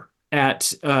better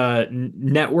at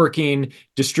networking,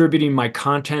 distributing my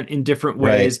content in different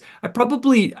ways. Right. I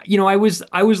probably, I was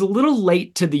a little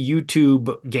late to the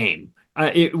YouTube game.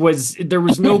 There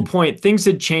was no point. Things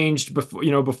had changed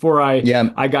before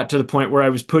I got to the point where I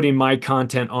was putting my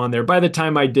content on there. By the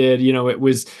time I did, it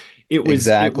was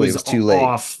too late.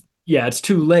 Off. Yeah, it's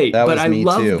too late. But I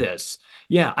love this.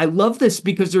 Yeah, I love this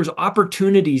because there's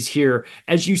opportunities here.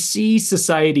 As you see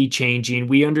society changing,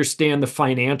 we understand the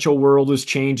financial world is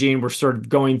changing. We're sort of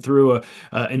going through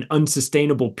an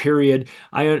unsustainable period.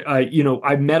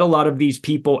 I've met a lot of these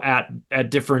people at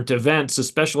different events,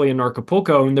 especially in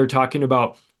Acapulco, and they're talking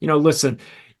about, listen,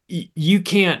 you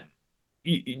can't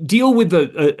deal with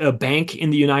a bank in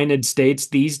the United States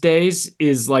these days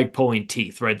is like pulling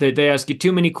teeth, right? They ask you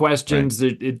too many questions.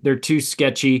 Right. They're too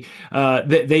sketchy.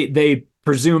 They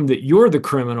presume that you're the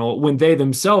criminal when they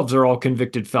themselves are all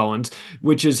convicted felons,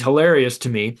 which is hilarious to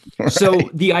me. Right. So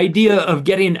the idea of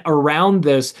getting around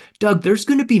this, Doug, there's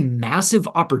going to be massive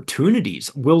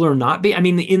opportunities, will there not be? I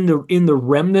mean, in the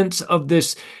remnants of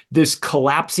this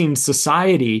collapsing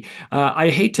society, I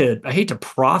hate to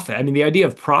profit. I mean, the idea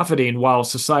of profiting while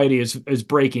society is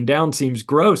breaking down seems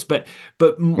gross, but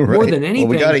more than anything,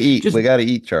 we got to eat. We got to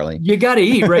eat, Charlie. You got to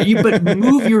eat, right? But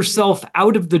move yourself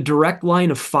out of the direct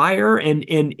line of fire and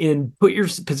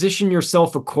position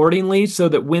yourself accordingly, so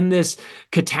that when this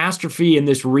catastrophe and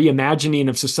this reimagining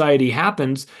of society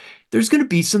happens, there's going to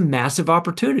be some massive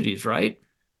opportunities, right?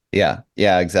 Yeah,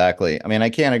 exactly. I mean, I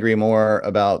can't agree more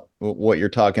about what you're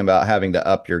talking about, having to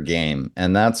up your game.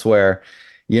 And that's where,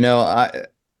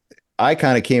 I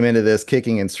kind of came into this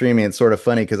kicking and streaming. It's sort of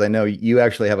funny because I know you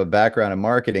actually have a background in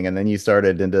marketing, and then you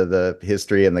started into the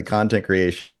history and the content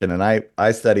creation. And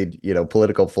I studied,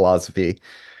 political philosophy,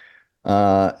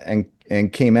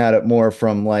 and came at it more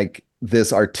from like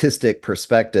this artistic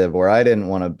perspective, where I didn't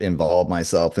want to involve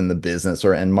myself in the business,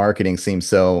 and marketing seems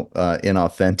so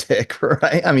inauthentic,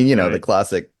 right? I mean, the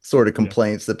classic sort of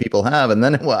complaints that people have. And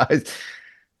then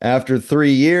after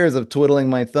 3 years of twiddling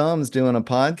my thumbs doing a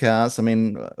podcast, I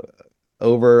mean,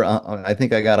 I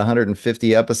think I got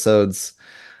 150 episodes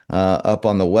up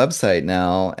on the website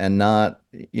now, and not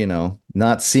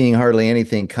seeing hardly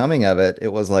anything coming of it. It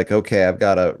was like, okay, I've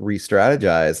got to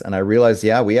re-strategize. And I realized,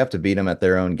 we have to beat them at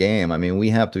their own game. I mean, we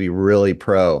have to be really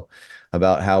pro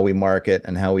about how we market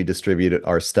and how we distribute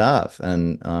our stuff.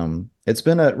 And it's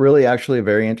been actually a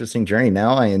very interesting journey.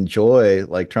 Now I enjoy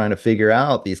like trying to figure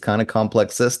out these kind of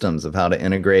complex systems of how to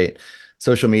integrate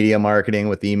social media marketing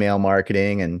with email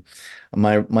marketing. And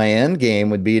my end game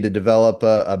would be to develop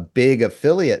a big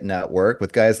affiliate network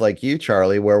with guys like you,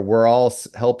 Charlie, where we're all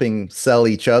helping sell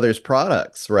each other's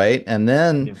products, right? And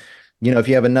then, if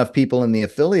you have enough people in the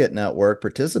affiliate network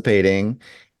participating,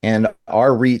 and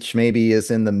our reach maybe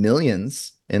is in the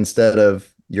millions instead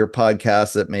of your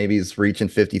podcast that maybe is reaching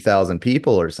 50,000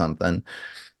 people or something,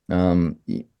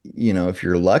 if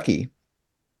you're lucky,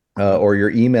 or your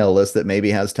email list that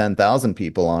maybe has 10,000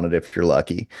 people on it, if you're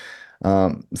lucky.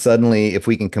 Suddenly, if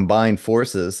we can combine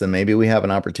forces, then maybe we have an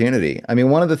opportunity. I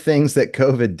mean, one of the things that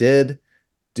COVID did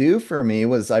do for me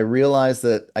was I realized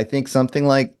that I think something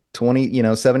like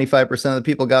 75% of the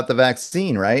people got the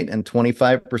vaccine, right? And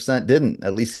 25% didn't,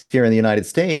 at least here in the United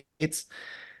States.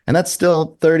 And that's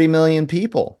still 30 million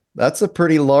people. That's a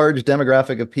pretty large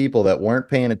demographic of people that weren't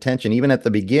paying attention, even at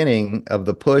the beginning of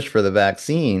the push for the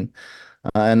vaccine.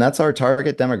 And that's our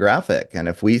target demographic. And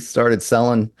if we started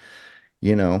selling,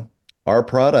 our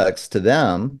products to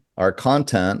them, our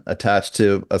content attached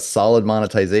to a solid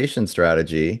monetization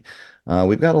strategy,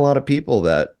 we've got a lot of people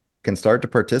that can start to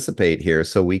participate here.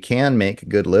 So we can make a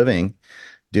good living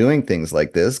doing things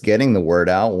like this, getting the word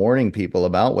out, warning people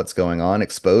about what's going on,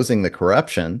 exposing the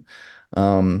corruption.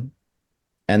 And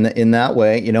in that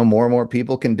way, more and more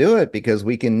people can do it because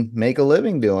we can make a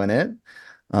living doing it.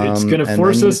 It's going to and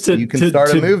force then us to you can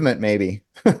start a movement, maybe.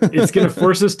 It's going to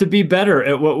force us to be better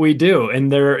at what we do, and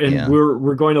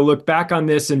we're going to look back on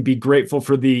this and be grateful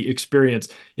for the experience.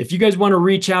 If you guys want to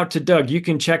reach out to Doug, you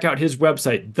can check out his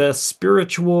website,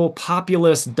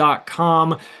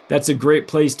 thespiritualpopulist.com. That's a great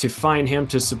place to find him,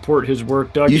 to support his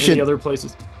work. Doug, any other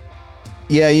places?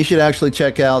 Yeah, you should actually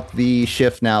check out the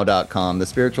shiftnow.com. The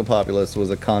spiritual populist was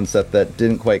a concept that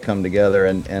didn't quite come together,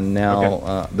 and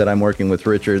now that I'm working with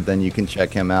Richard, then you can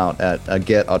check him out at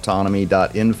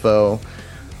getautonomy.info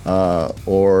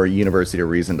or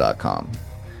universityofreason.com.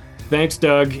 Thanks,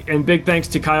 Doug, and big thanks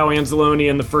to Kyle Anzalone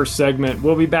in the first segment.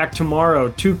 We'll be back tomorrow,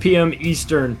 2 p.m.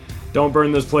 Eastern. Don't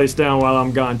burn this place down while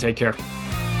I'm gone. Take care.